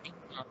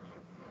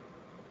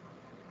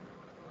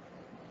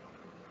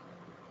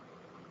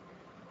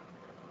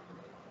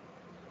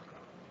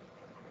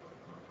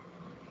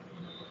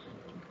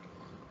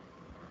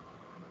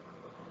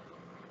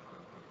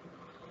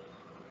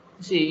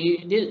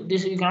 see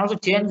this you can also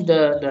change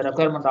the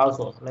requirement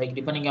also, like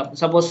depending on,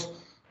 suppose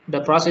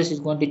the process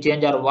is going to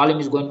change or volume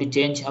is going to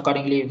change,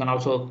 accordingly you can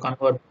also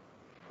convert.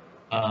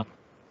 Uh,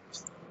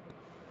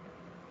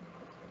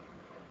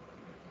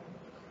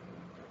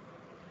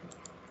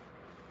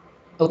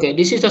 okay,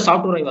 this is the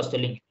software I was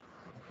telling you.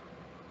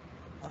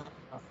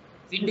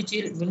 Wind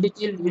chill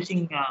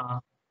using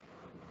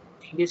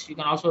this, you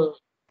can also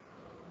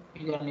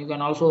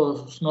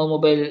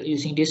snowmobile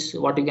using this.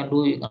 What you can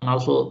do, you can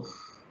also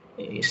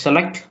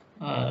select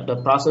the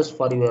process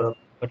for your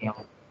company.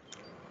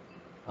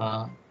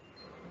 Uh,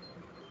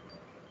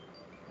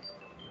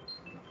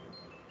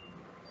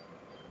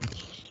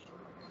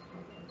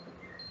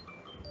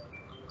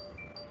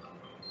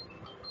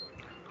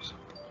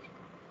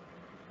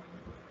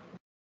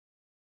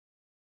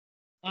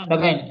 And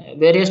again,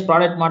 various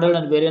product model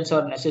and variants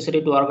are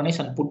necessary to organize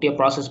and put a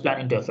process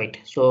plan into effect.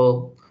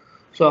 So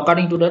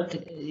according to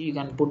that, you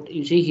can put.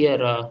 You see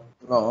here,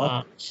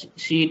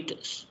 see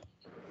it.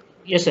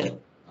 Yes, sir.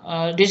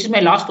 This is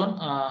my last one.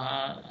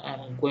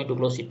 I'm going to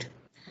close it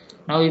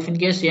now. If in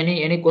case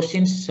any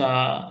questions,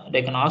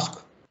 they can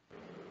ask.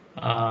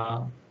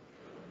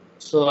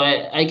 So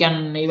I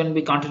can even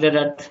be contacted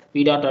at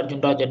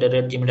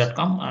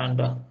p.arjunraj@gmail.com, and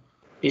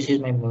this is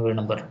my mobile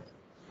number.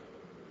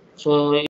 So